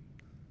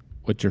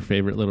 What's your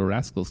favorite Little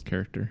Rascals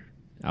character?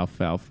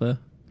 Alfalfa?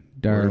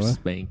 Darla. Or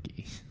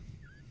Spanky?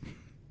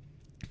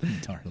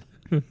 Darla.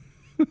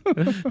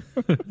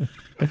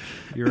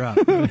 You're up.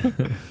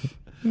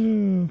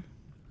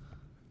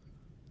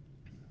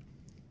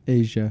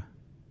 Asia.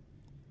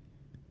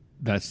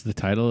 That's the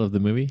title of the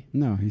movie?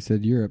 No, he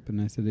said Europe, and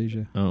I said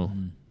Asia. Oh.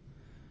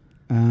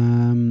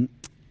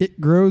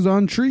 It grows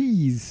on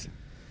trees.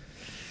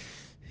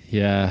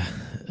 Yeah.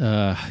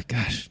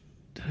 Gosh,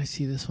 did I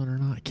see this one or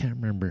not? I can't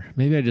remember.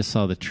 Maybe I just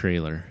saw the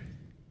trailer.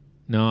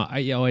 No,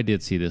 I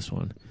did see this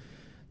one.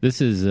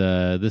 This is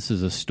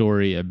a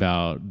story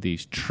about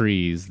these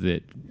trees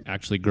that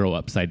actually grow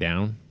upside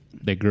down.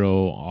 They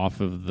grow off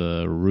of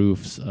the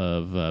roofs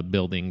of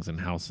buildings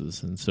and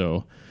houses, and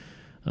so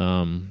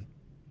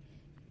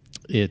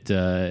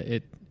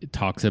it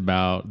talks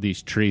about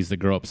these trees that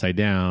grow upside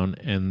down,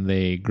 and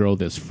they grow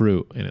this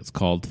fruit, and it's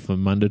called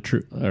Famunda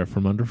fruit.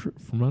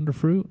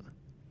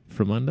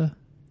 Famunda?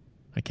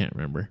 I can't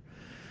remember,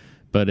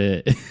 but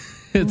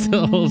it's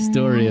a whole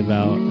story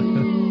about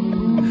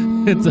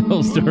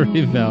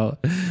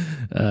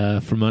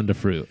Famunda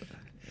fruit,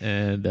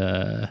 and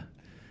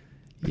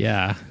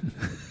yeah,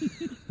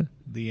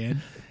 The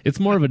end. it's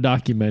more of a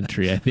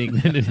documentary, I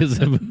think, than it is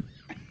a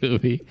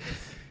movie.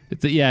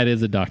 It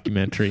is a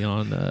documentary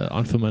on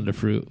Famunda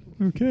fruit.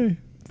 Okay.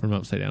 From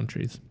upside down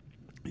trees.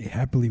 A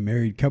happily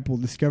married couple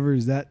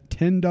discovers that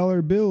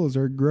 $10 bills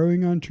are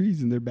growing on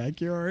trees in their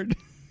backyard.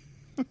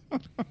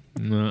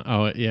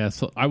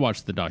 So I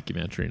watched the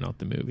documentary, not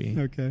the movie.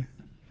 Okay.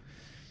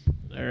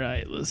 All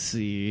right, let's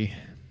see.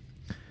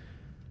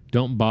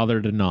 Don't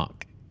bother to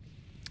knock.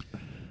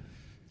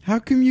 How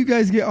come you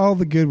guys get all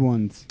the good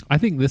ones? I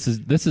think this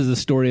is a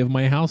story of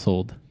my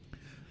household.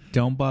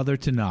 Don't Bother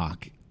to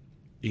Knock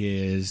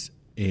is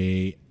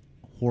a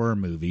horror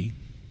movie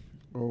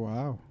Oh,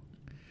 wow.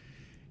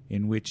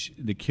 in which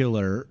the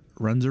killer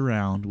runs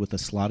around with a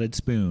slotted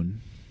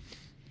spoon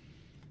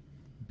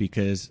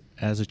because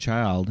as a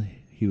child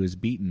he was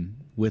beaten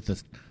with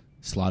a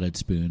slotted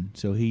spoon.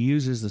 So he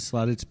uses the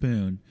slotted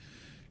spoon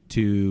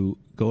to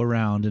go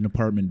around an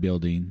apartment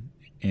building,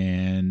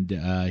 and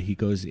he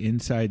goes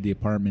inside the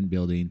apartment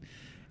building,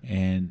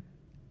 and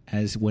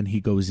when he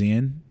goes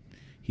in,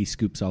 he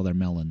scoops all their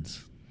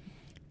melons.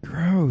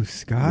 Gross,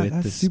 Scott.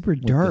 That's super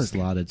dark. With the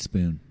slotted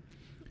spoon.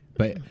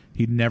 But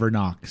he never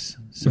knocks,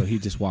 so he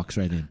just walks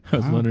right in. I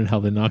was wondering how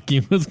the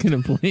knocking was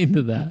going to play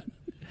into that.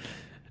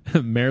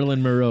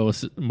 Marilyn Monroe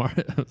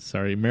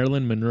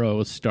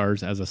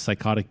stars as a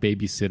psychotic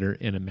babysitter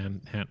in a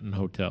Manhattan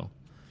hotel.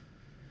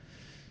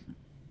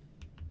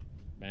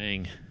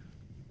 Bang.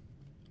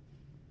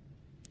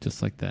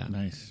 Just like that.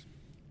 Nice.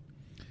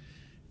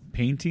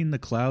 Painting the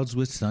Clouds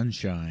with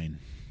Sunshine.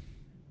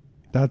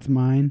 That's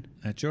mine.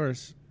 That's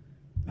yours.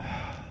 Do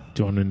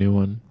you want a new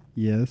one?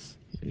 Yes.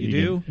 You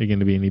do? Are you going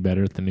to be any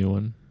better at the new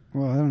one?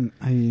 Well,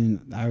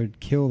 I would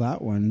kill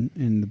that one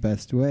in the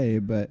best way,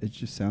 but it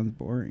just sounds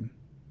boring.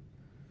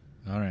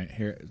 All right.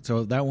 Here.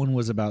 So that one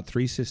was about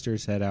three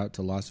sisters head out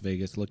to Las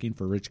Vegas looking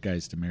for rich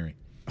guys to marry.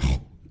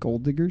 Oh,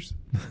 gold diggers?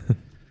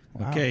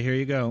 Wow. Okay, here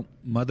you go.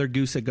 Mother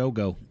Goose a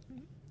Go-Go.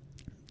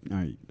 All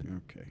right.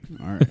 Okay.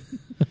 All right.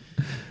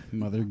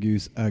 Mother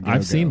Goose a Go-Go.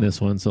 I've seen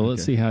this one, so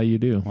let's see how you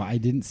do. Well, I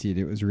didn't see it.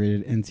 It was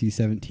rated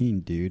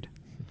NC-17, dude.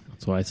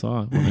 That's why I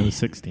saw it when I was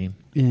 16.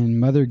 In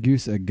Mother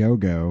Goose a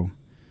Go-Go,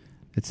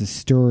 it's a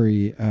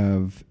story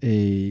of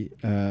a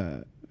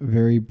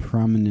very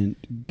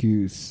prominent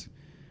goose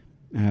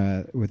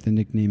with the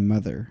nickname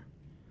Mother.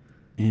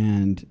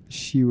 And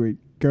she would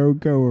go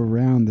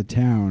around the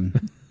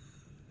town.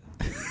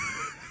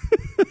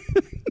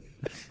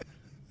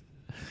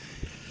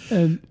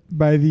 And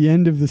by the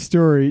end of the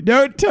story,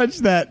 don't touch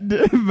that.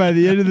 By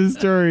the end of the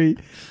story,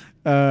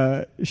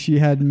 she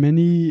had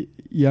many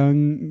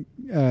young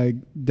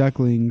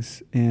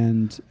ducklings,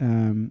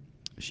 and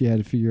she had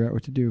to figure out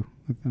what to do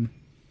with them.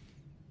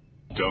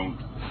 Don't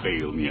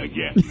fail me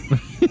again,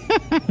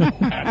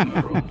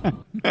 Admiral.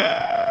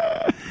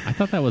 I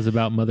thought that was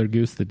about Mother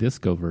Goose, the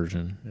disco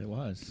version. It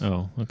was.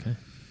 Oh, okay.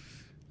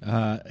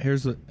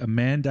 Here's a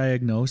man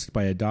diagnosed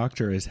by a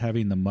doctor as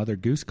having the Mother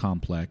Goose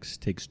complex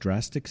takes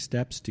drastic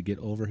steps to get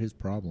over his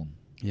problem.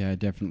 Yeah, I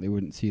definitely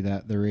wouldn't see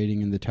that. The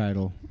rating and the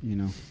title, you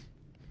know.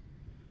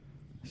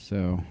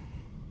 So.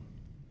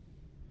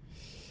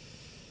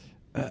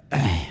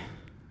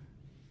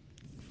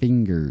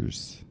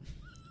 Fingers.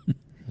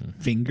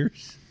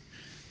 Fingers?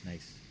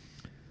 Nice.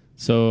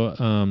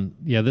 So,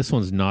 this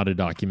one's not a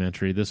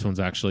documentary. This one's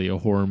actually a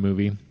horror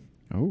movie.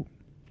 Oh.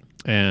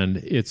 And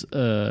it's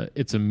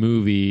a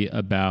movie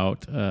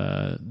about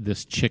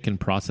this chicken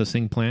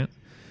processing plant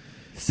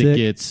that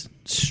gets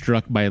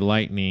struck by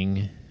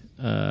lightning,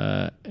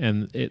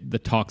 and the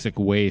toxic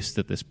waste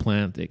that this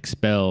plant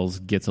expels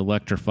gets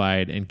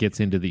electrified and gets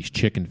into these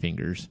chicken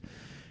fingers.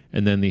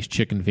 And then these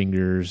chicken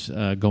fingers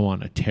go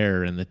on a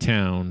tear in the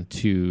town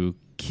to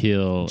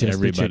kill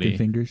everybody. The chicken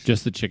fingers?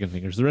 Just the chicken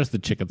fingers. The rest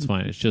of the chicken's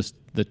fine. It's just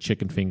the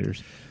chicken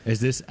fingers. Is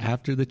this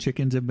after the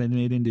chickens have been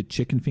made into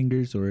chicken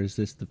fingers, or is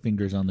this the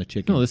fingers on the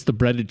chicken? No, it's the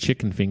breaded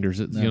chicken fingers.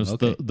 It's, it's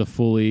the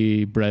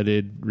fully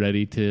breaded,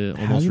 ready to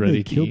How almost do ready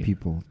they to kill eat.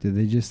 people? Do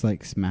they just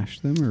like smash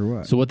them or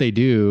what? So what they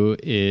do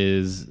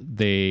is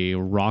they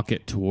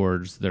rocket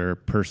towards their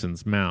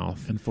person's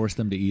mouth and force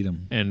them to eat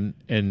them.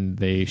 And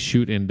they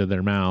shoot into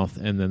their mouth,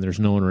 and then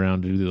there's no one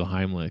around to do the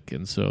Heimlich,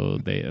 and so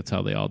that's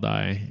how they all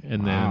die.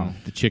 And then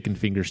the chicken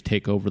fingers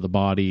take over the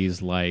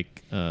bodies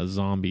like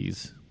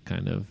zombies,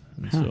 kind of.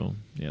 And so,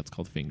 it's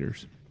called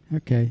Fingers.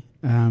 Okay.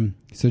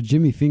 So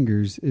Jimmy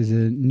Fingers is a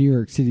New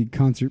York City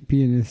concert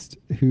pianist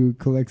who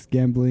collects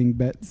gambling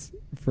bets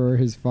for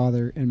his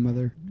father and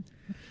mother.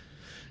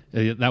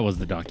 That was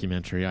the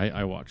documentary.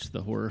 I watched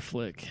the horror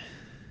flick.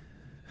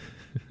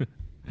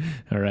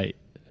 All right.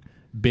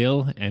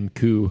 Bill and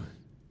Coo.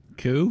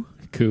 Coo?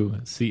 Coo.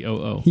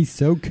 C-O-O. He's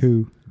so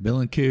cool. Bill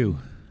and Coo.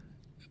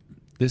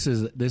 This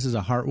is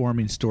a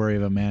heartwarming story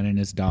of a man and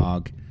his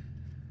dog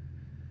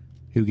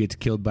who gets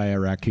killed by a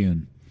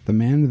raccoon. The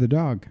man or the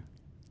dog?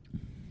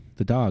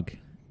 The dog.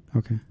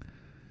 Okay.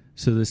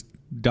 So this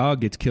dog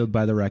gets killed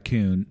by the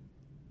raccoon,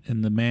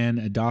 and the man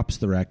adopts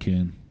the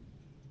raccoon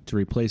to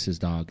replace his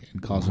dog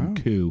and calls him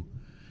Coo.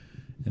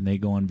 And they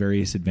go on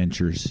various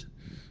adventures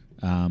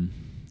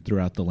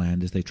throughout the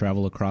land as they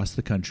travel across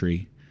the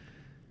country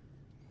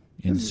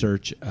in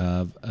search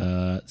of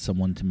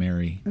someone to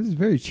marry. This is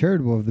very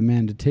charitable of the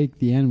man to take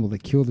the animal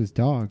that killed his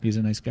dog. He's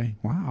a nice guy.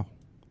 Wow.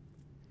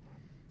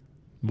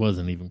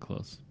 Wasn't even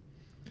close.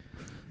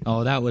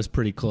 Oh, that was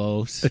pretty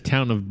close. A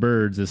town of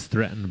birds is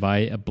threatened by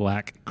a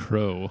black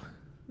crow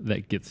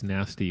that gets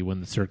nasty when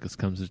the circus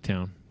comes to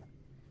town.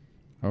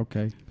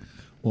 Okay.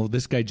 Well,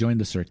 this guy joined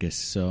the circus,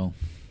 so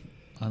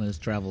on his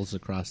travels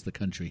across the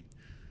country.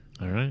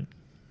 All right.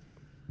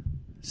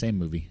 Same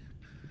movie.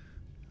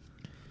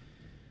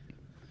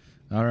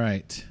 All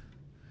right.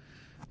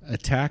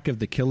 Attack of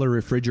the Killer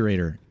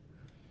Refrigerator.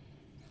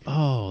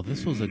 Oh,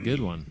 this was a good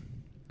one.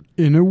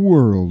 In a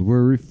world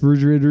where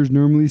refrigerators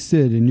normally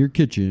sit in your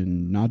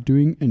kitchen, not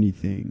doing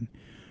anything,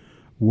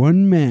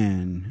 one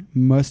man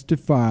must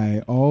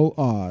defy all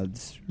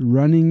odds,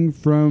 running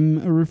from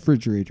a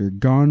refrigerator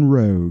gone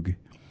rogue.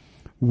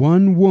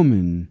 One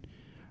woman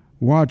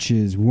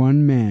watches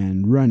one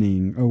man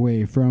running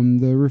away from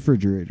the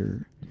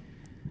refrigerator.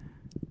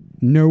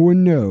 No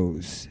one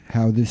knows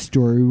how this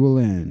story will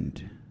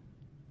end.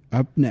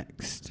 Up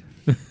next,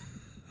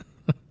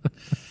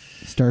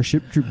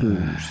 Starship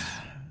Troopers.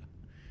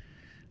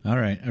 All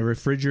right. A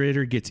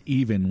refrigerator gets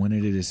even when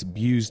it is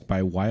abused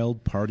by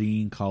wild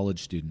partying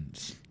college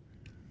students.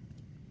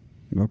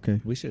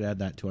 Okay. We should add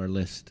that to our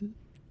list.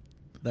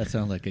 That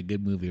sounds like a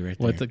good movie right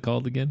there. What's it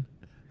called again?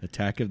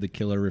 Attack of the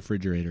Killer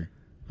Refrigerator.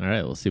 All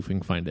right, we'll see if we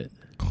can find it.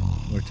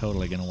 We're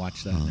totally going to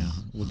watch that now.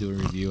 We'll do a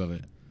review of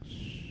it.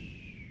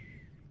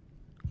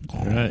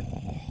 All right.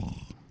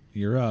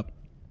 You're up.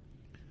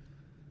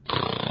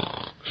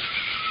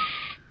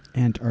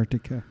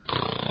 Antarctica.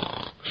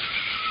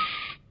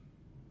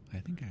 I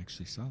think I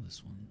actually saw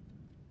this one.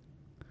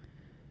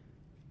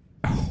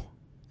 Oh,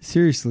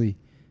 seriously,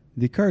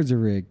 the cards are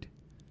rigged.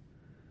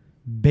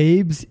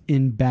 Babes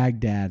in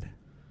Baghdad.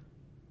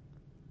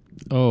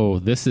 Oh,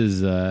 this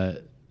is, I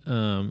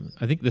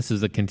think this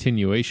is a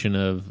continuation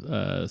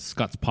of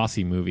Scott's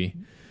Posse movie,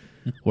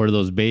 where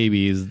those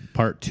babies,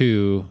 part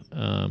 2,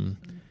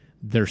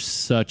 they're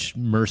such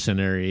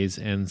mercenaries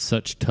and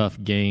such tough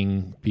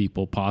gang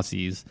people,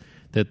 posses,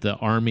 that the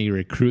army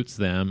recruits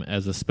them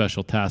as a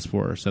special task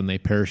force, and they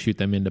parachute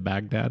them into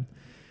Baghdad.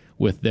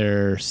 With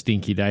their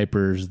stinky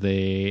diapers,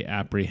 they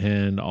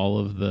apprehend all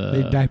of the...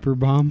 They diaper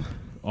bomb?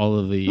 All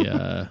of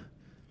the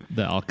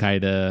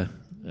Al-Qaeda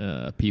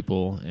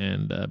people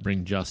and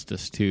bring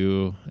justice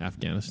to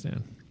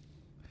Afghanistan.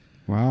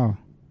 Wow.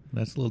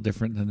 That's a little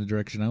different than the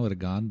direction I would have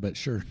gone, but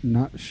sure.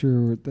 Not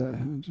sure what that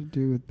has to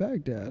do with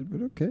Baghdad,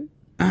 but okay.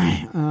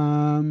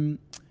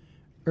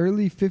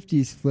 Early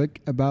 50s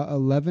flick about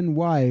 11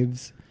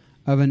 wives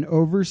of an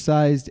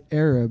oversized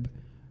Arab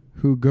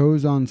who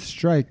goes on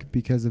strike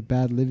because of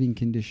bad living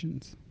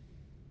conditions.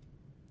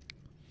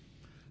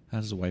 How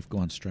does a wife go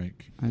on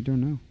strike? I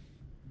don't know.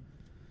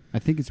 I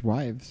think it's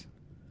wives.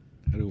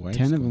 How do wives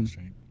 10 go of on them.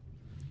 strike?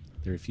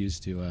 They refuse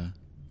to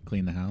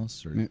clean the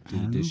house or do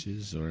the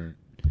dishes or...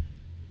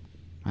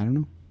 I don't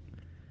know.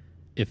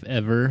 If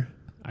ever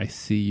I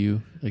see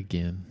you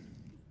again.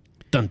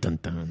 Dun, dun,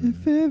 dun.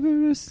 If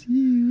ever I see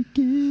you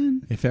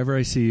again. If ever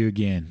I see you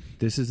again.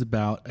 This is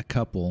about a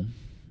couple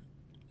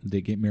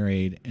that get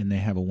married and they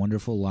have a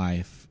wonderful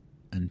life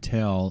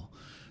until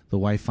the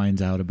wife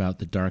finds out about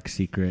the dark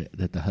secret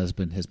that the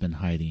husband has been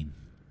hiding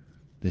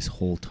this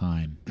whole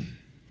time.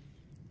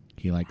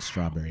 He likes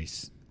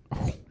strawberries.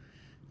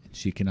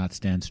 She cannot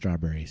stand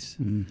strawberries.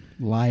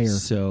 Liar.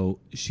 So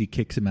she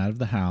kicks him out of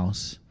the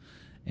house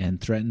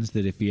and threatens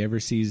that if she ever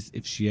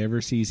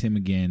sees him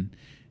again,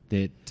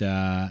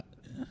 that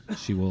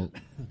she will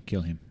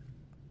kill him.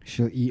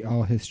 She'll eat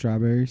all his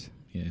strawberries?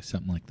 Yeah,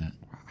 something like that.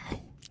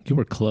 Wow. You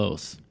were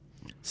close.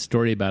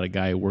 Story about a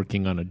guy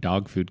working on a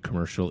dog food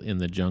commercial in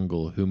the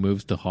jungle who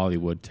moves to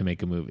Hollywood to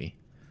make a movie.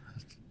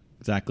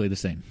 Exactly the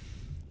same.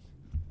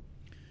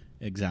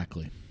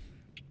 Exactly.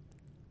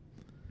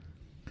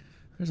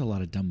 There's a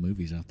lot of dumb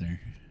movies out there.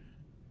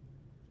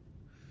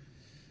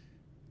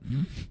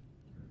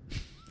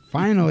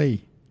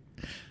 Finally.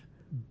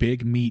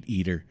 Big Meat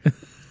Eater.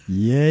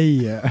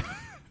 Yeah.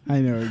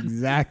 I know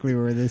exactly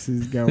where this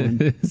is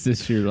going. Is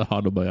this your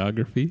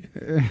autobiography?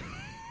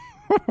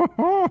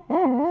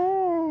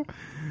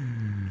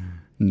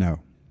 No.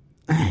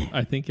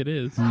 I think it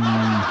is.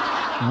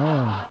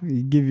 Oh,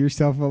 you give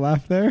yourself a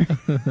laugh there?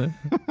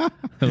 That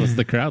was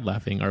the crowd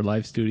laughing, our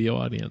live studio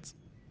audience.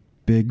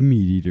 Big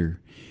Meat Eater.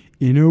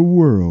 In a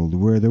world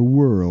where the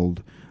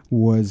world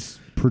was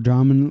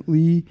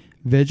predominantly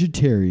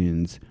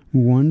vegetarians,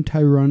 one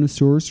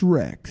Tyrannosaurus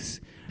Rex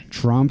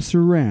tromps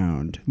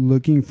around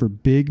looking for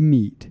big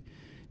meat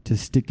to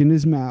stick in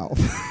his mouth.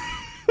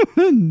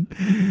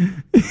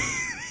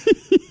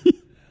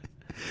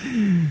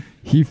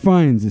 He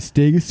finds a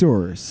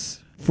Stegosaurus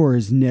for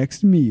his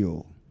next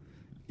meal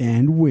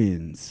and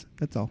wins.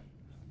 That's all.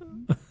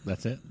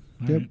 That's it?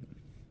 Yep. All right.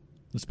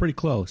 That's pretty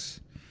close.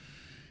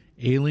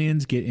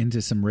 Aliens get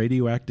into some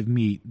radioactive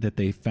meat that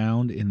they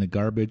found in the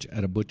garbage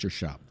at a butcher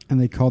shop. And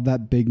they called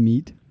that big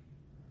meat.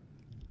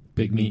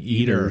 Big meat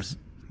eaters.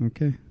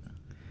 Okay.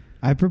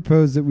 I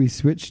propose that we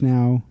switch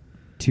now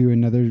to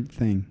another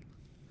thing.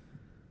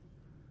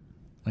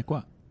 Like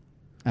what?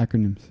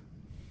 Acronyms.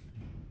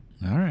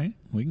 All right.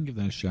 We can give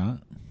that a shot.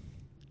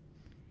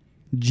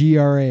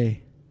 GRA.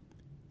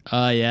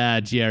 Oh, yeah,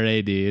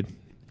 GRA, dude.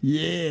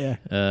 Yeah.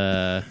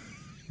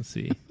 Let's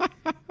see.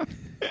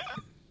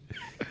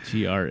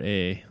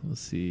 GRA. Let's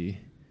see.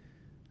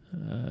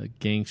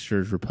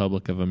 Gangsters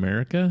Republic of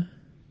America.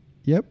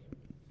 Yep.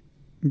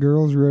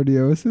 Girls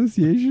Rodeo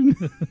Association.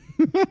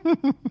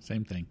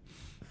 Same thing.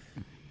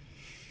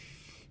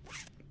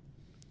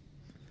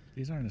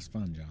 These aren't as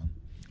fun, John.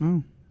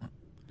 Oh,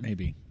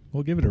 Maybe.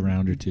 We'll give it a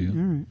round or two. all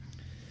right.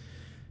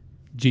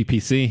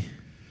 GPC.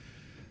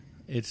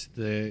 It's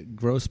the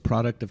gross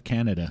product of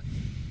Canada.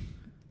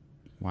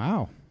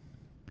 Wow.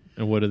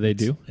 And what do they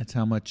do? It's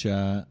how much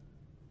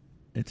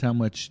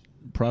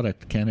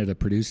product Canada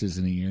produces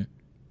in a year.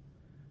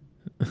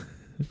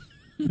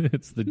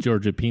 It's the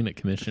Georgia Peanut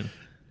Commission.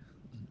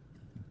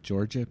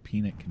 Georgia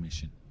Peanut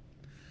Commission.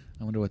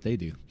 I wonder what they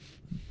do.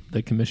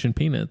 They commission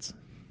peanuts.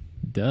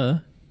 Duh.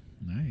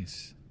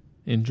 Nice.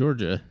 In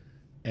Georgia.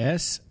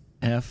 SFPA.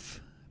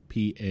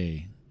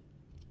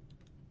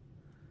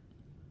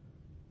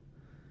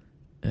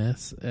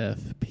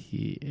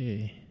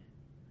 SFPA.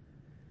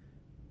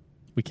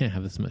 We can't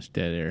have this much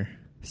dead air.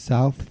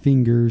 South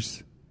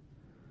Fingers.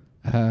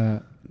 Was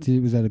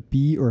that a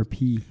B or a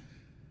P?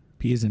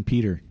 P is in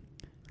Peter.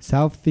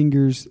 South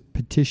Fingers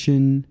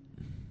Petition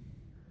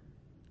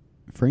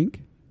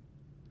Frank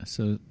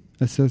So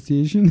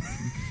Association.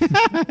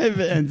 If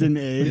it ends in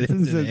A, it's an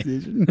It ends in A.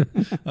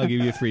 association. I'll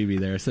give you a freebie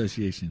there.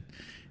 Association.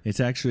 It's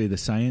actually the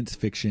Science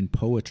Fiction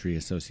Poetry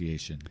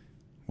Association.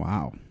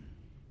 Wow.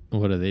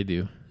 What do they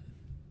do?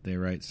 They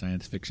write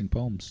science fiction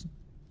poems.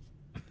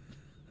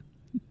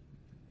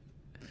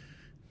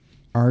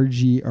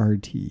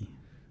 RGRT.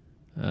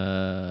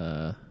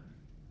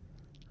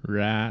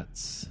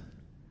 Rats.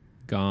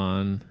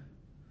 Gone.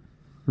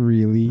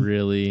 Really?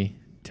 Really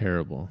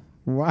terrible.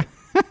 Wow.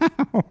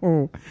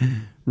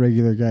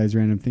 Regular guys,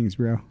 random things,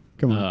 bro.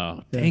 Come on.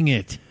 Oh, dang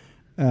it.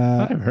 I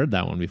thought I've heard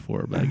that one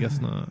before, but I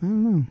guess not. I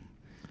don't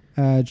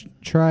know.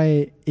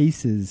 Try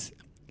ACES.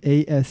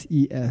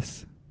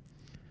 ASES.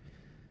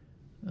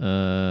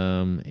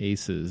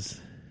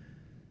 Aces.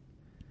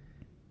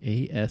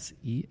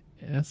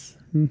 ASES.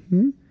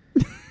 Mm-hmm.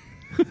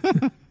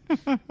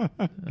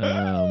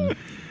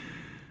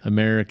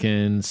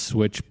 American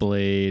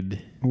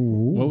Switchblade.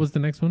 What was the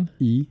next one?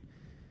 E.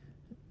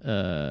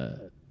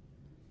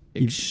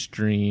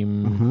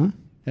 Extreme.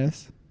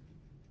 S.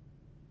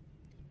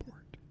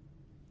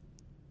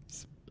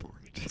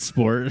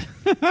 Sport.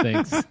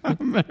 Thanks.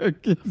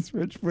 American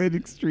Switchblade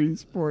Extreme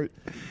Sport.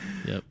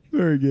 Yep.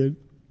 Very good.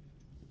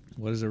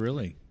 What is it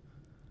really?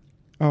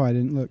 Oh, I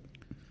didn't look.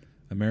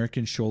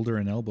 American Shoulder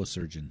and Elbow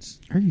Surgeons.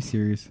 Are you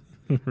serious?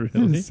 That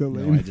Really? is so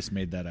No, lame. I just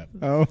made that up.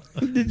 Oh,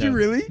 did you No.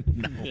 really?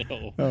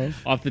 No. Oh.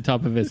 Off the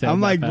top of his head.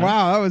 I'm that like, fast.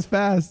 wow, that was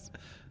fast.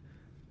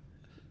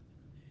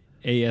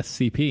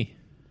 ASCP.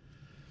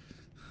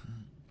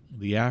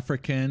 The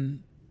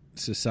African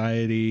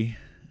Society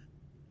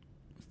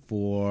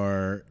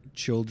for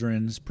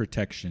Children's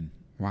Protection.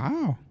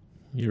 Wow.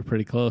 You're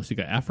pretty close. You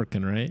got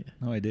African, right?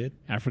 Oh, I did?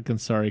 African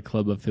Sorry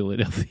Club of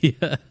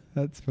Philadelphia.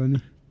 That's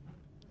funny.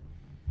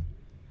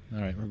 All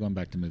right, we're going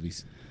back to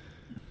movies.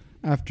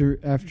 After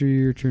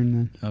your turn,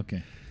 then.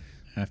 Okay.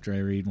 After I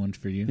read one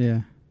for you.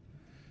 Yeah.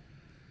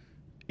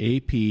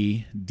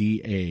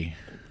 APDA.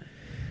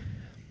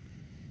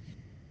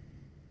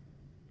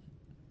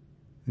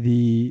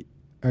 The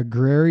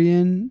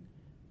Agrarian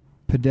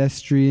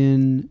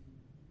Pedestrian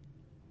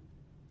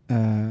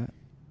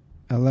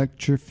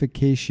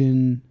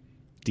Electrification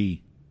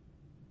D.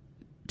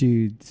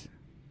 Dudes.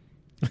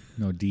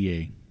 No,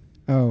 DA.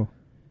 Oh.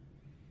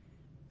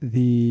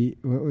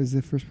 What was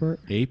the first part?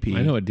 AP.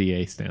 I know what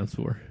DA stands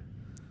for.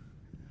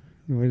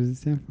 What does it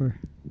stand for?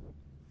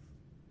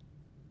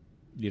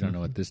 You don't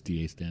know what this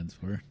DA stands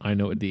for. I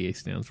know what DA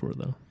stands for,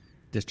 though.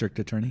 District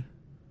Attorney?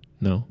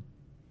 No.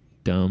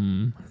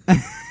 Dumb.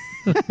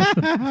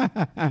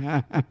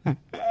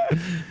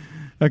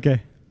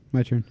 Okay,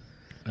 my turn.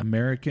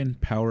 American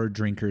Power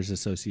Drinkers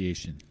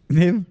Association.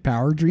 They have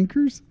power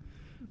drinkers?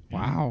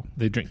 Wow.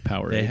 They drink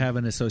power. They have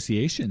an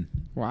association.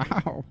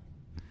 Wow.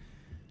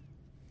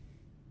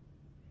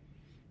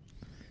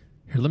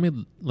 Here, let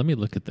me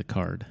look at the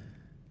card.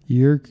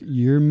 Your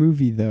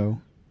movie,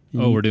 though.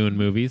 Oh, we're doing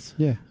movies?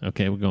 Yeah.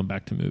 Okay, we're going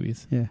back to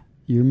movies. Yeah.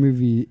 Your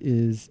movie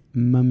is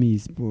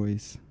Mummies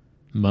Boys.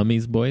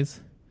 Mummies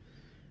Boys?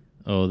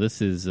 Oh,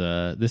 this is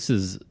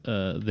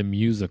the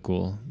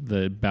musical,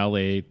 the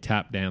ballet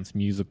tap dance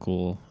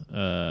musical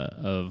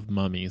of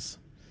Mummies.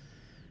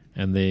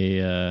 And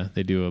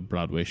they do a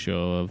Broadway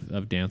show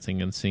of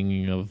dancing and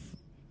singing of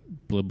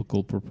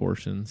biblical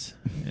proportions,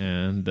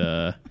 and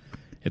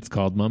it's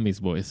called Mummy's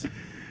Boys.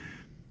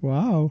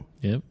 Wow.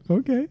 Yep.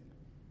 Okay.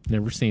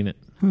 Never seen it.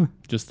 Huh.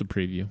 Just the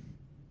preview.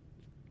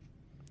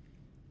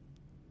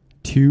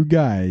 2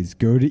 guys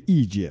go to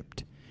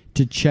Egypt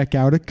to check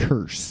out a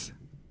curse.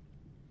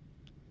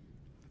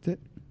 That's it.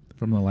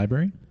 From the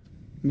library?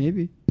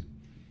 Maybe.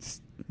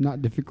 It's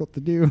not difficult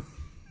to do.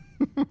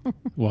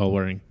 While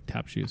wearing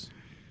tap shoes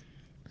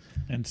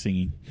And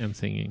singing. and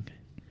singing.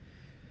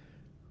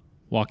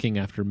 Walking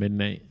after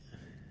midnight.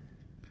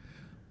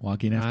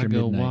 Walking after I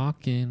go midnight.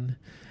 walking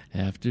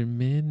after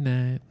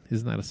midnight.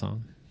 Isn't that a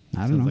song?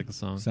 I don't Sounds know. like a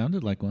song.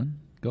 Sounded like one.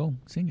 Go,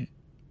 sing it.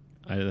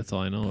 That's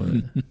all I know of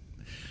it.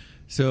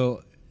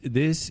 So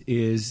this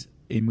is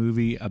a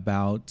movie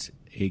about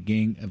a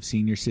gang of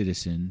senior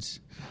citizens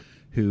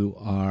who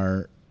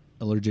are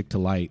allergic to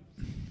light.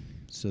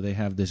 So they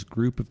have this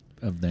group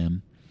of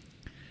them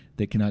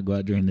that cannot go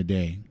out during the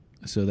day.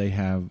 So they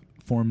have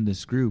formed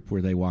this group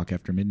where they walk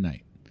after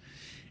midnight.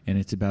 And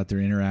it's about their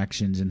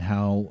interactions and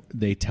how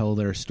they tell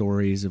their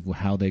stories of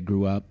how they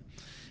grew up,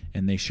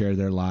 and they share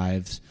their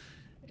lives,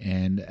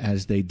 and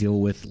as they deal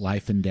with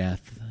life and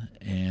death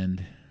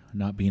and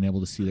not being able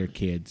to see their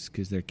kids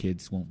because their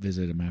kids won't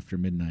visit them after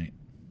midnight,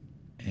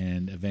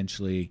 and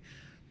eventually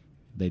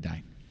they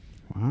die.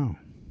 Wow.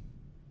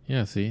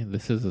 Yeah, see,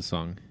 this is a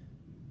song.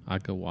 I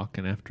go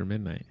walking after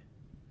midnight.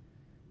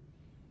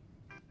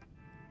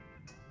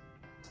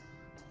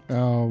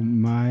 Oh,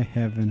 my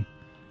heaven.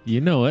 You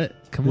know it.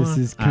 Come This on.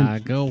 is I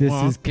go this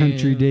is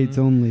country walking dates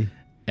only.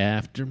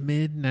 after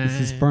midnight.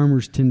 This is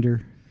Farmer's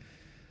Tinder.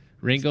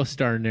 Ringo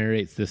Starr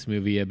narrates this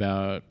movie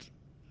about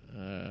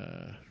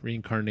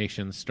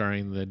reincarnation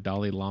starring the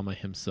Dalai Lama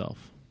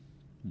himself.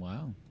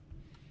 Wow.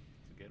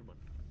 It's a good one.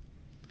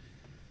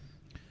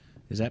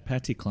 Is that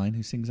Patsy Cline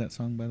who sings that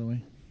song, by the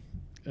way?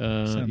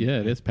 Yeah,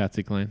 it is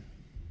Patsy Cline.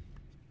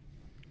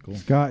 Cool.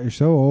 Scott, you're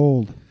so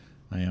old.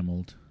 I am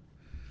old.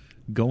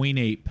 Going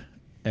ape!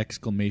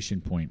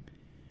 Exclamation point.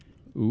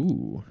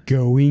 Ooh.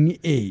 Going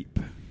ape.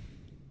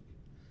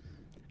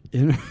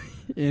 In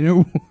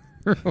a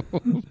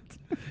world.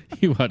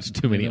 You watch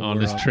too many In a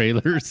honest world.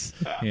 trailers.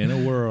 In a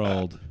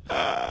world.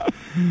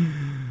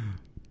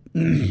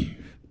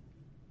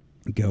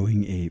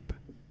 Going ape.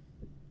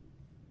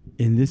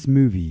 In this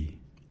movie,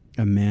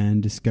 a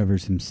man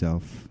discovers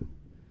himself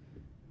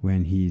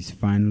when he's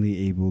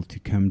finally able to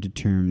come to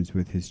terms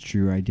with his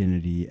true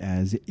identity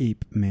as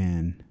Ape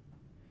Man.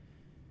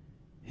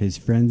 His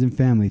friends and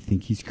family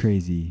think he's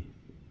crazy,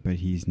 but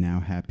he's now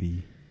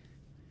happy.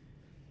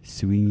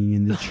 Swinging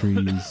in the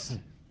trees.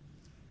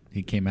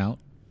 He came out.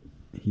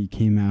 He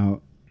came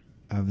out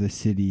of the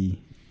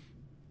city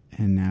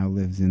and now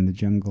lives in the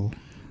jungle.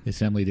 His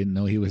family didn't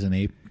know he was an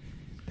ape.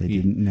 They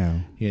didn't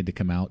know. He had to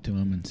come out to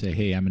him and say,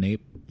 hey, I'm an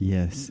ape.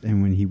 Yes,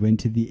 and when he went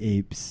to the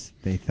apes,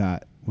 they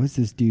thought, what's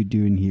this dude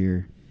doing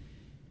here?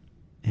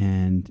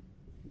 And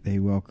they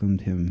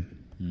welcomed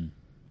him.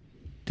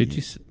 Did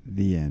you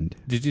The end.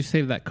 Did you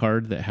save that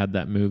card that had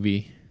that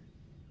movie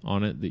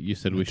on it that you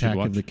said we should Attack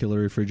watch? of the Killer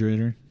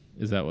Refrigerator.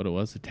 Is that what it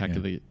was? Attack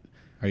of the...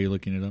 Are you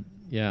looking it up?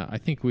 Yeah, I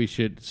think we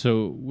should.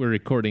 So we're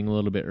recording a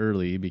little bit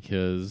early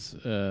because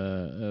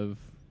of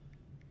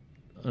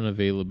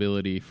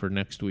unavailability for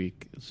next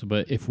week. So,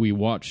 but if we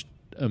watched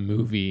a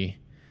movie,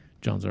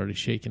 John's already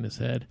shaking his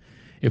head.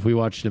 If we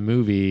watched a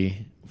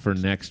movie for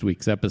next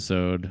week's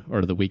episode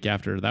or the week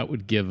after, that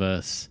would give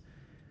us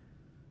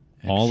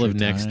all of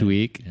Extra next time.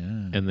 week. Yeah.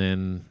 And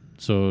then,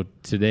 so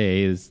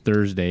today is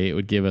Thursday. It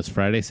would give us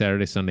Friday,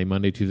 Saturday, Sunday,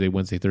 Monday, Tuesday,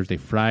 Wednesday, Thursday,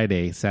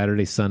 Friday,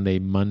 Saturday, Sunday,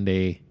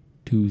 Monday,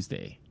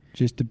 Tuesday.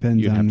 Just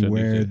depends You'd have to on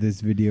where do-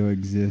 this video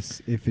exists,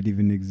 if it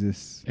even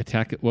exists.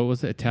 Attack. What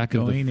was it? Attack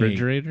of the Going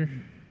Refrigerator?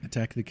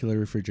 Attack of the Killer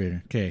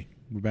Refrigerator. Okay,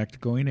 we're back to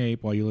Going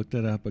Ape. While you looked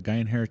that up, a guy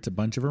inherits a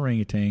bunch of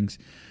orangutans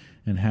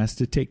and has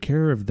to take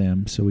care of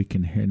them so he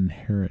can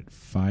inherit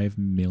 $5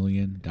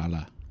 million.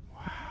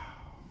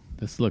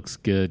 This looks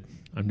good.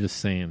 I'm just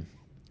saying.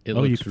 It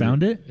Oh, you looks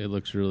found it? It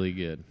looks really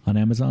good. On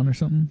Amazon or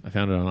something? I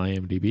found it on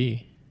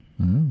IMDb,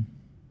 Oh,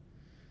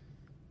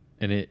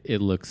 and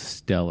it looks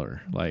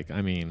stellar. Like,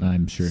 I mean,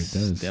 I'm sure it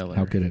does. Stellar.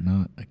 How could it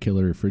not? A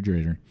killer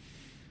refrigerator.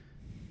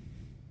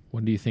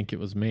 When do you think it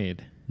was made?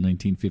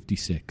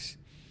 1956.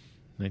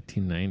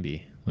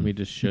 1990. Let me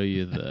just show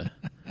you the...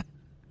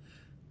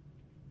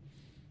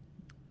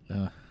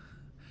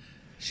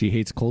 She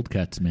hates cold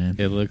cuts, man.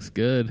 It looks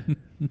good.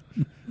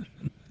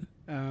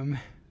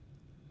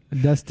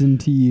 Dustin,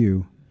 to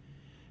you.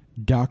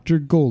 Dr.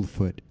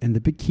 Goldfoot and the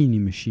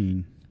Bikini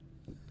Machine.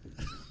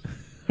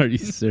 Are you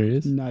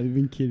serious? Not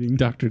even kidding.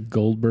 Dr.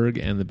 Goldberg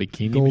and the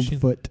Bikini Machine?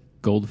 Goldfoot.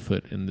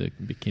 Goldfoot and the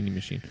Bikini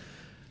Machine.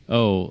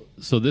 Oh,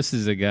 so this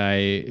is a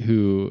guy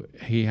who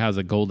he has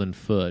a golden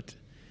foot,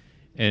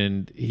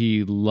 and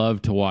he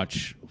loved to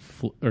watch,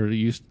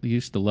 he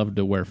used to love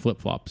to wear flip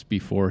flops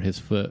before his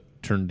foot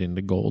turned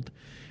into gold,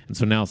 and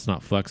so now it's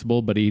not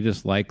flexible, but he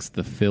just likes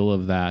the feel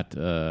of that,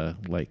 the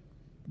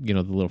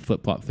little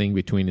flip flop thing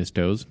between his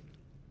toes.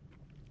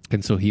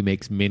 And so he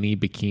makes mini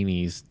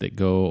bikinis that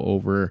go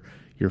over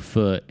your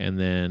foot, and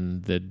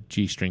then the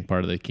G-string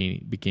part of the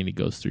bikini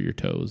goes through your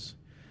toes.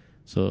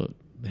 So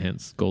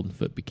hence Golden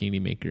Foot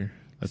Bikini Maker.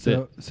 That's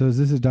it. So is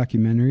this a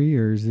documentary,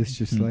 or is this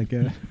just like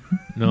a...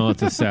 No,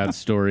 it's a sad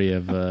story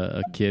of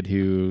a kid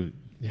who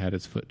had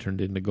his foot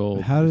turned into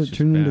gold. How did it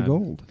turn into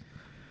gold?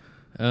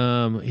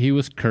 He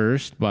was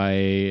cursed by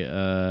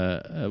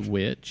a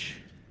witch.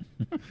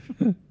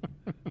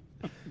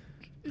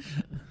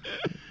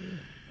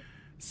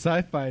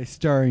 Sci-fi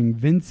starring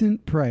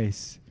Vincent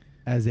Price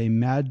as a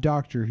mad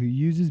doctor who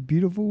uses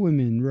beautiful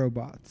women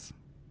robots.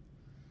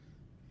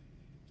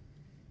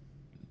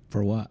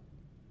 For what?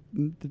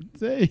 Didn't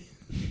say.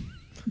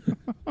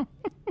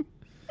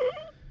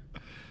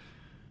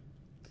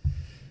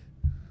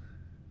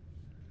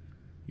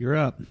 You're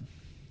up.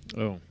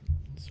 Oh,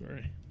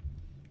 sorry.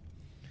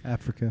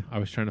 Africa. I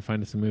was trying to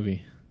find us a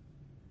movie.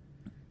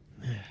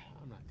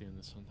 I'm not doing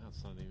this one.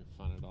 That's not even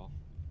fun at all.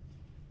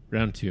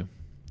 Round 2.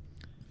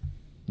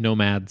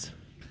 Nomads.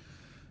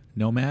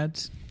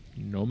 Nomads?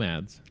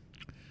 Nomads.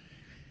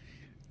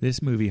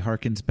 This movie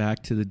harkens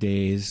back to the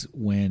days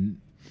when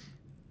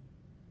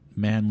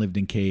man lived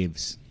in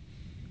caves.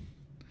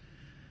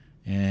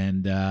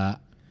 And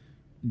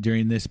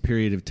during this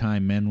period of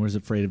time, man was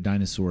afraid of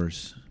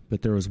dinosaurs.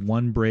 But there was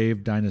one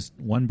brave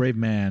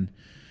man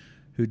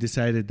who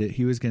decided that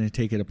he was going to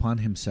take it upon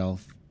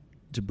himself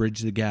to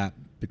bridge the gap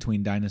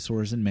between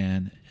dinosaurs and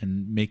man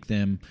and make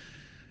them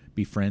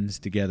be friends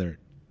together.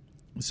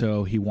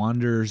 So he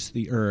wanders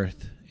the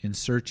earth in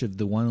search of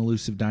the one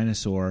elusive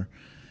dinosaur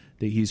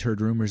that he's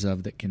heard rumors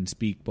of that can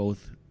speak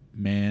both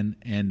man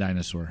and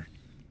dinosaur.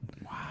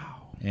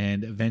 Wow.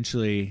 And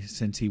eventually,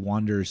 since he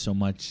wanders so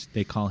much,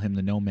 they call him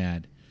the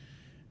Nomad.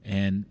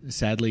 And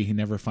sadly, he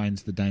never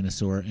finds the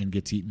dinosaur and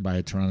gets eaten by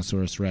a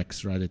Tyrannosaurus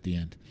Rex right at the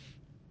end.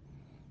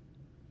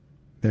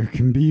 There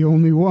can be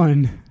only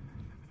one.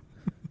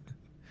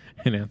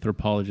 An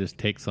anthropologist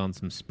takes on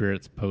some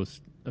spirits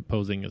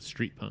opposing as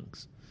street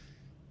punks.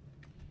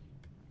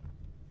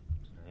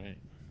 All right.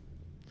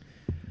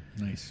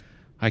 Nice.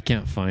 I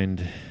can't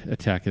find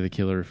Attack of the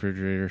Killer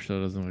Refrigerator, so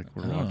it doesn't look like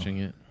we're watching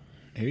it.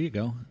 Here you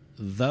go.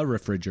 The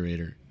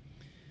Refrigerator.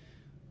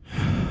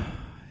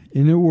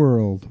 In a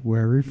world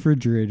where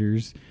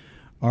refrigerators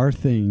are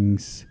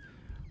things,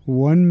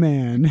 one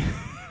man...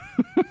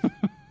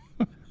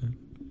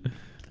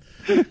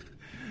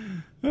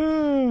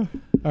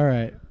 All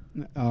right,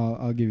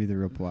 I'll give you the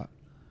real plot.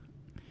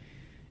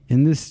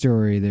 In this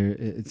story,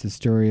 it's a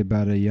story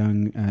about a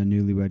young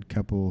newlywed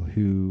couple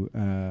who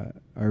are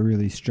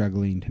really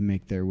struggling to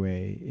make their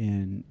way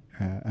in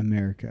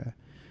America,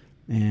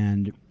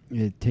 and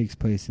it takes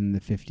place in the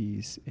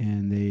 50s,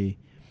 and they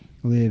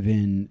live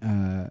in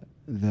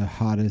the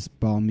hottest,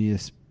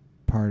 balmiest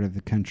part of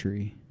the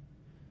country,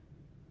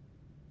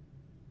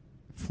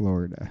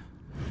 Florida.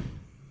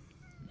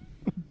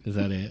 Is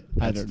that it?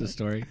 I That's don't the know.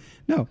 story?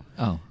 No.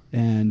 Oh.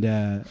 And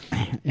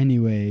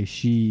anyway,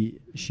 she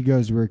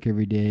goes to work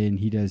every day, and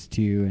he does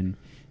too, and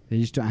they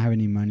just don't have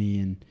any money,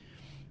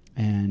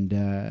 and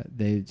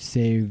they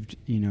saved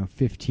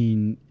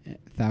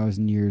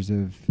 15,000 years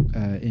of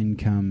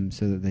income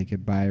so that they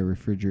could buy a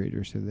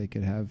refrigerator so they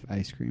could have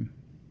ice cream.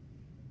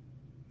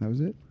 That was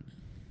it.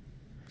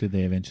 Did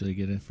they eventually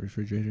get a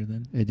refrigerator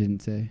then? It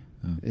didn't say.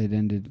 Oh. It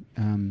ended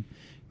when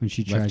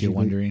she Left tragically. you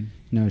wondering?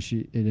 No,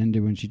 it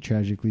ended when she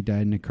tragically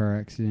died in a car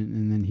accident,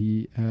 and then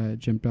he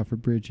jumped off a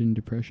bridge in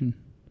depression.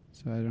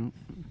 So I don't.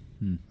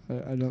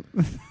 I don't.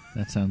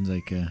 That sounds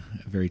like a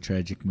very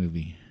tragic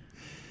movie.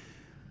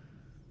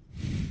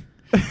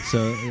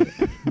 So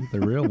the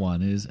real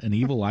one is an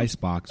evil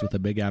icebox with a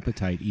big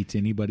appetite eats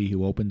anybody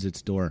who opens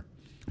its door.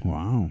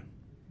 Wow.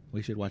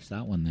 We should watch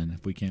that one then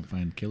if we can't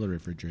find Killer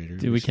Refrigerator.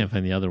 Dude, we can't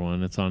find the other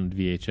one. It's on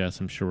VHS.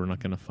 I'm sure we're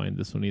not going to find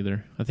this one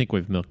either. I think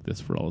we've milked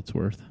this for all it's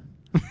worth.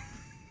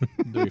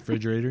 The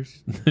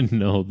refrigerators?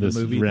 No, this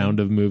round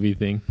of movie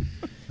thing.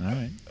 All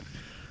right.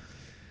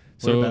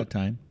 So what about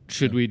time?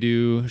 Should we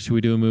do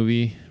a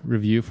movie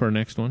review for our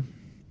next one?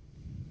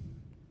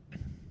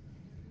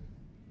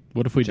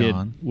 What if we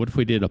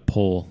did a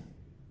poll?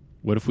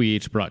 What if we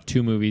each brought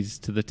 2 movies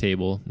to the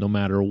table, no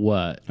matter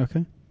what?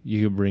 Okay.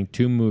 You could bring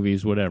 2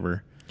 movies,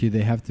 whatever. Do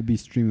they have to be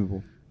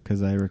streamable?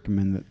 Because I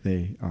recommend that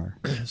they are.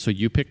 So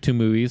you pick 2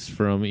 movies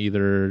from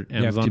either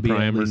Amazon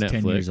Prime or Netflix.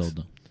 10 years old,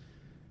 though.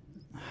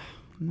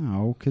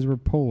 No, because we're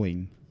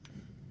polling.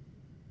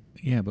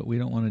 Yeah, but we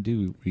don't want to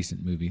do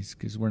recent movies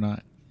because we're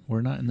not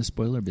in the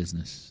spoiler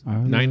business.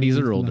 90s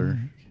or older.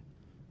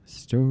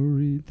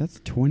 Story. That's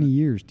 20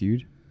 years,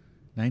 dude.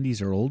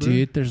 90s or older?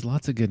 Dude, there's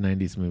lots of good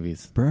 90s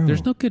movies. Bro.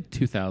 There's no good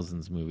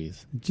 2000s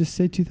movies. Just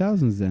say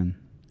 2000s then,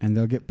 and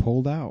they'll get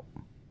pulled out.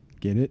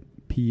 Get it?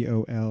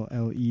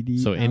 POLLED.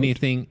 So out?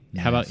 anything,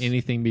 Nice. How about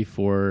anything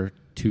before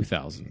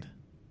 2000?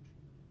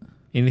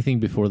 Anything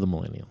before the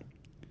millennial.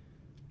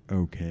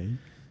 Okay.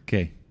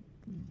 Okay.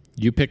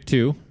 You pick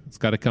 2. It's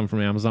got to come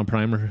from Amazon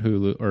Prime or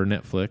Hulu or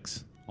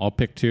Netflix. I'll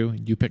pick 2.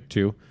 You pick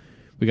 2.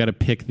 We got to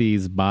pick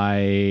these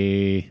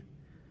by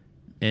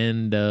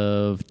end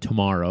of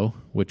tomorrow,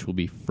 which will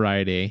be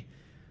Friday.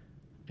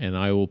 and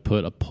I will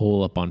put a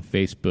poll up on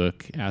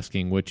Facebook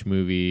asking which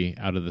movie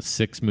out of the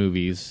 6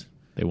 movies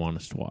they want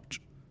us to watch.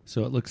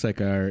 So it looks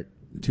like our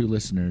 2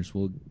 listeners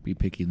will be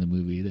picking the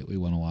movie that we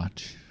want to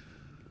watch.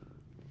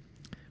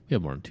 We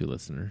have more than 2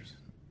 listeners.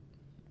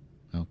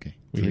 Okay.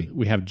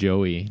 We have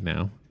Joey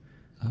now.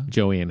 Oh.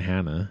 Joey and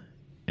Hannah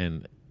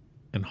and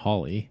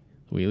Holly.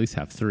 We at least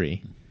have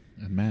 3.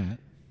 And Matt.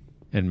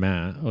 And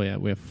Matt. Oh yeah,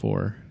 we have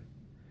 4.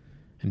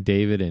 And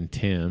David and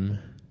Tim.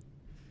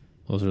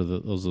 Those are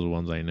the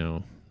ones I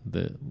know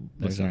that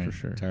listen for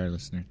sure. To our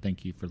listener.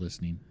 Thank you for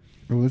listening.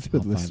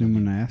 Elizabeth All 5 listened of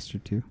when you. I asked her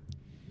to.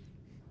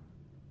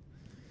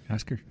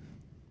 Ask her.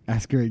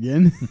 Ask her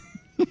again.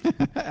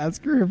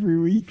 Ask her every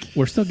week.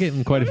 We're still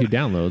getting quite a few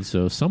downloads,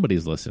 so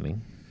somebody's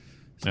listening.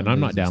 And I'm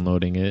not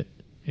downloading it,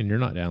 and you're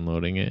not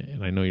downloading it,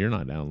 and I know you're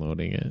not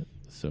downloading it.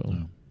 So,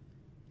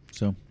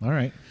 So, all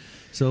right.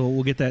 So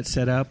we'll get that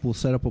set up. We'll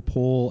set up a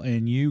poll,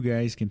 and you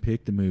guys can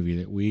pick the movie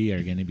that we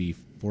are going to be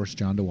forced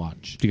John to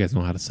watch. do you guys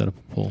know how to set up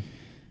a poll?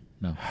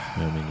 No.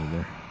 No, me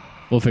neither.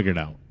 We'll figure it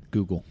out.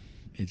 Google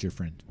is your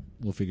friend.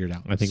 We'll figure it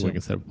out. I think we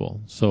can set up a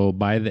poll. So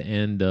by the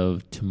end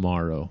of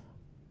tomorrow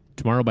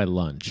by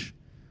lunch,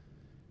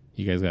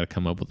 you guys got to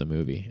come up with a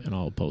movie, and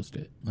I'll post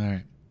it. All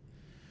right.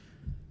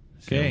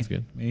 Okay. Sounds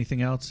good.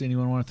 Anything else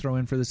anyone want to throw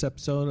in for this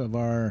episode of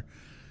our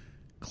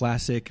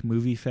classic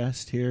movie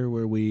fest here,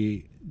 where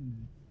we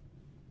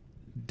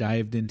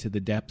dived into the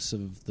depths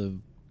of the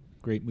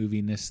great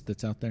moviness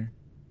that's out there?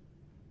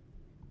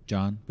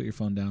 John, put your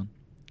phone down.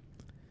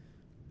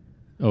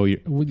 Oh, you're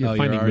you're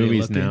finding already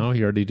movies looking? now?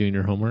 You're already doing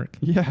your homework?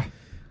 Yeah.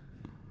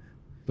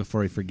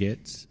 Before he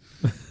forgets.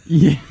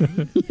 Yeah.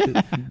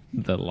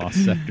 The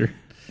Lost Sector.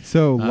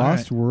 So All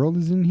Lost right. World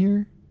is in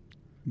here,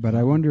 but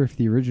I wonder if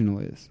the original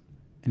is.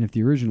 And if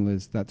the original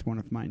is, that's one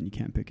of mine. You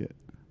can't pick it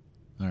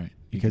All right.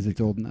 because it's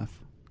old enough.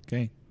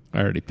 Okay. I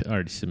already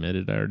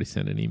submitted. I already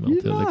sent an email You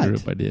to the not.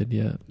 group. I did,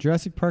 yeah.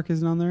 Jurassic Park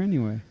isn't on there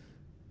anyway.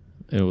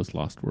 It was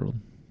Lost World.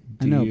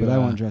 I know, you, but I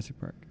want Jurassic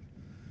Park.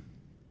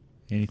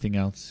 Anything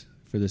else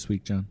for this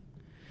week, John?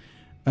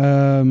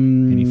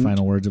 Any Any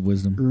final words of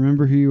wisdom?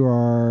 Remember who you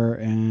are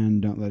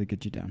and don't let it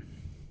get you down.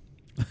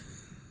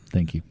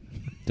 Thank you.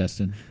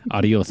 Dustin.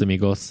 Adios,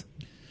 amigos.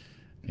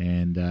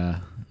 And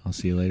I'll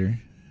see you later.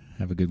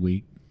 Have a good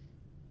week.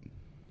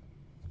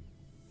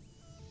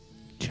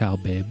 Ciao,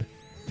 babe.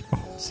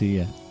 See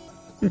ya.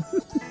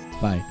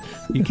 Bye.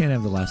 You can't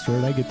have the last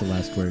word. I get the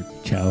last word.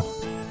 Ciao.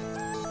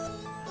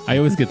 I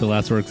always get the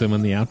last word because I'm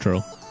in the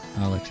outro.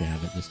 I'll let you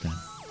have it this time.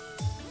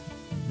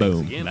 Boom.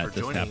 Thanks again That for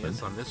just joining happened.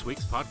 us on this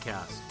week's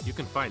podcast. You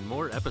can find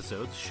more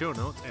episodes, show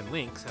notes, and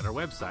links at our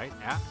website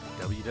at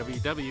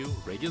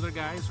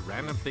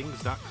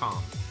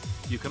www.regularguysrandomthings.com.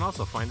 You can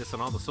also find us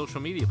on all the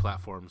social media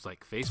platforms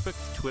like Facebook,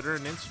 Twitter,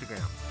 and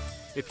Instagram.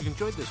 If you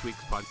enjoyed this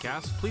week's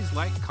podcast, please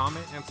like,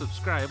 comment, and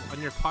subscribe on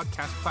your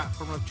podcast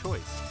platform of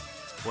choice.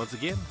 Once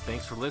again,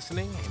 thanks for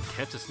listening, and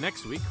catch us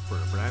next week for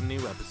a brand new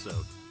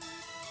episode.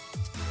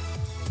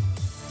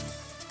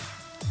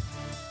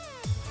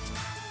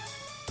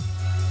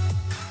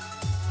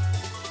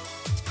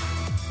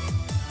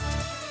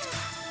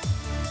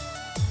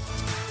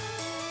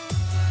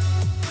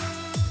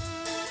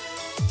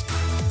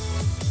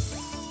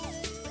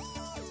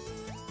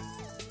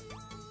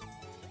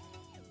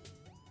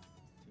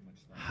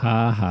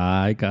 Ha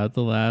ha, I got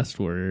the last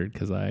word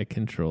because I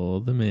control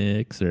the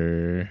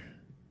mixer.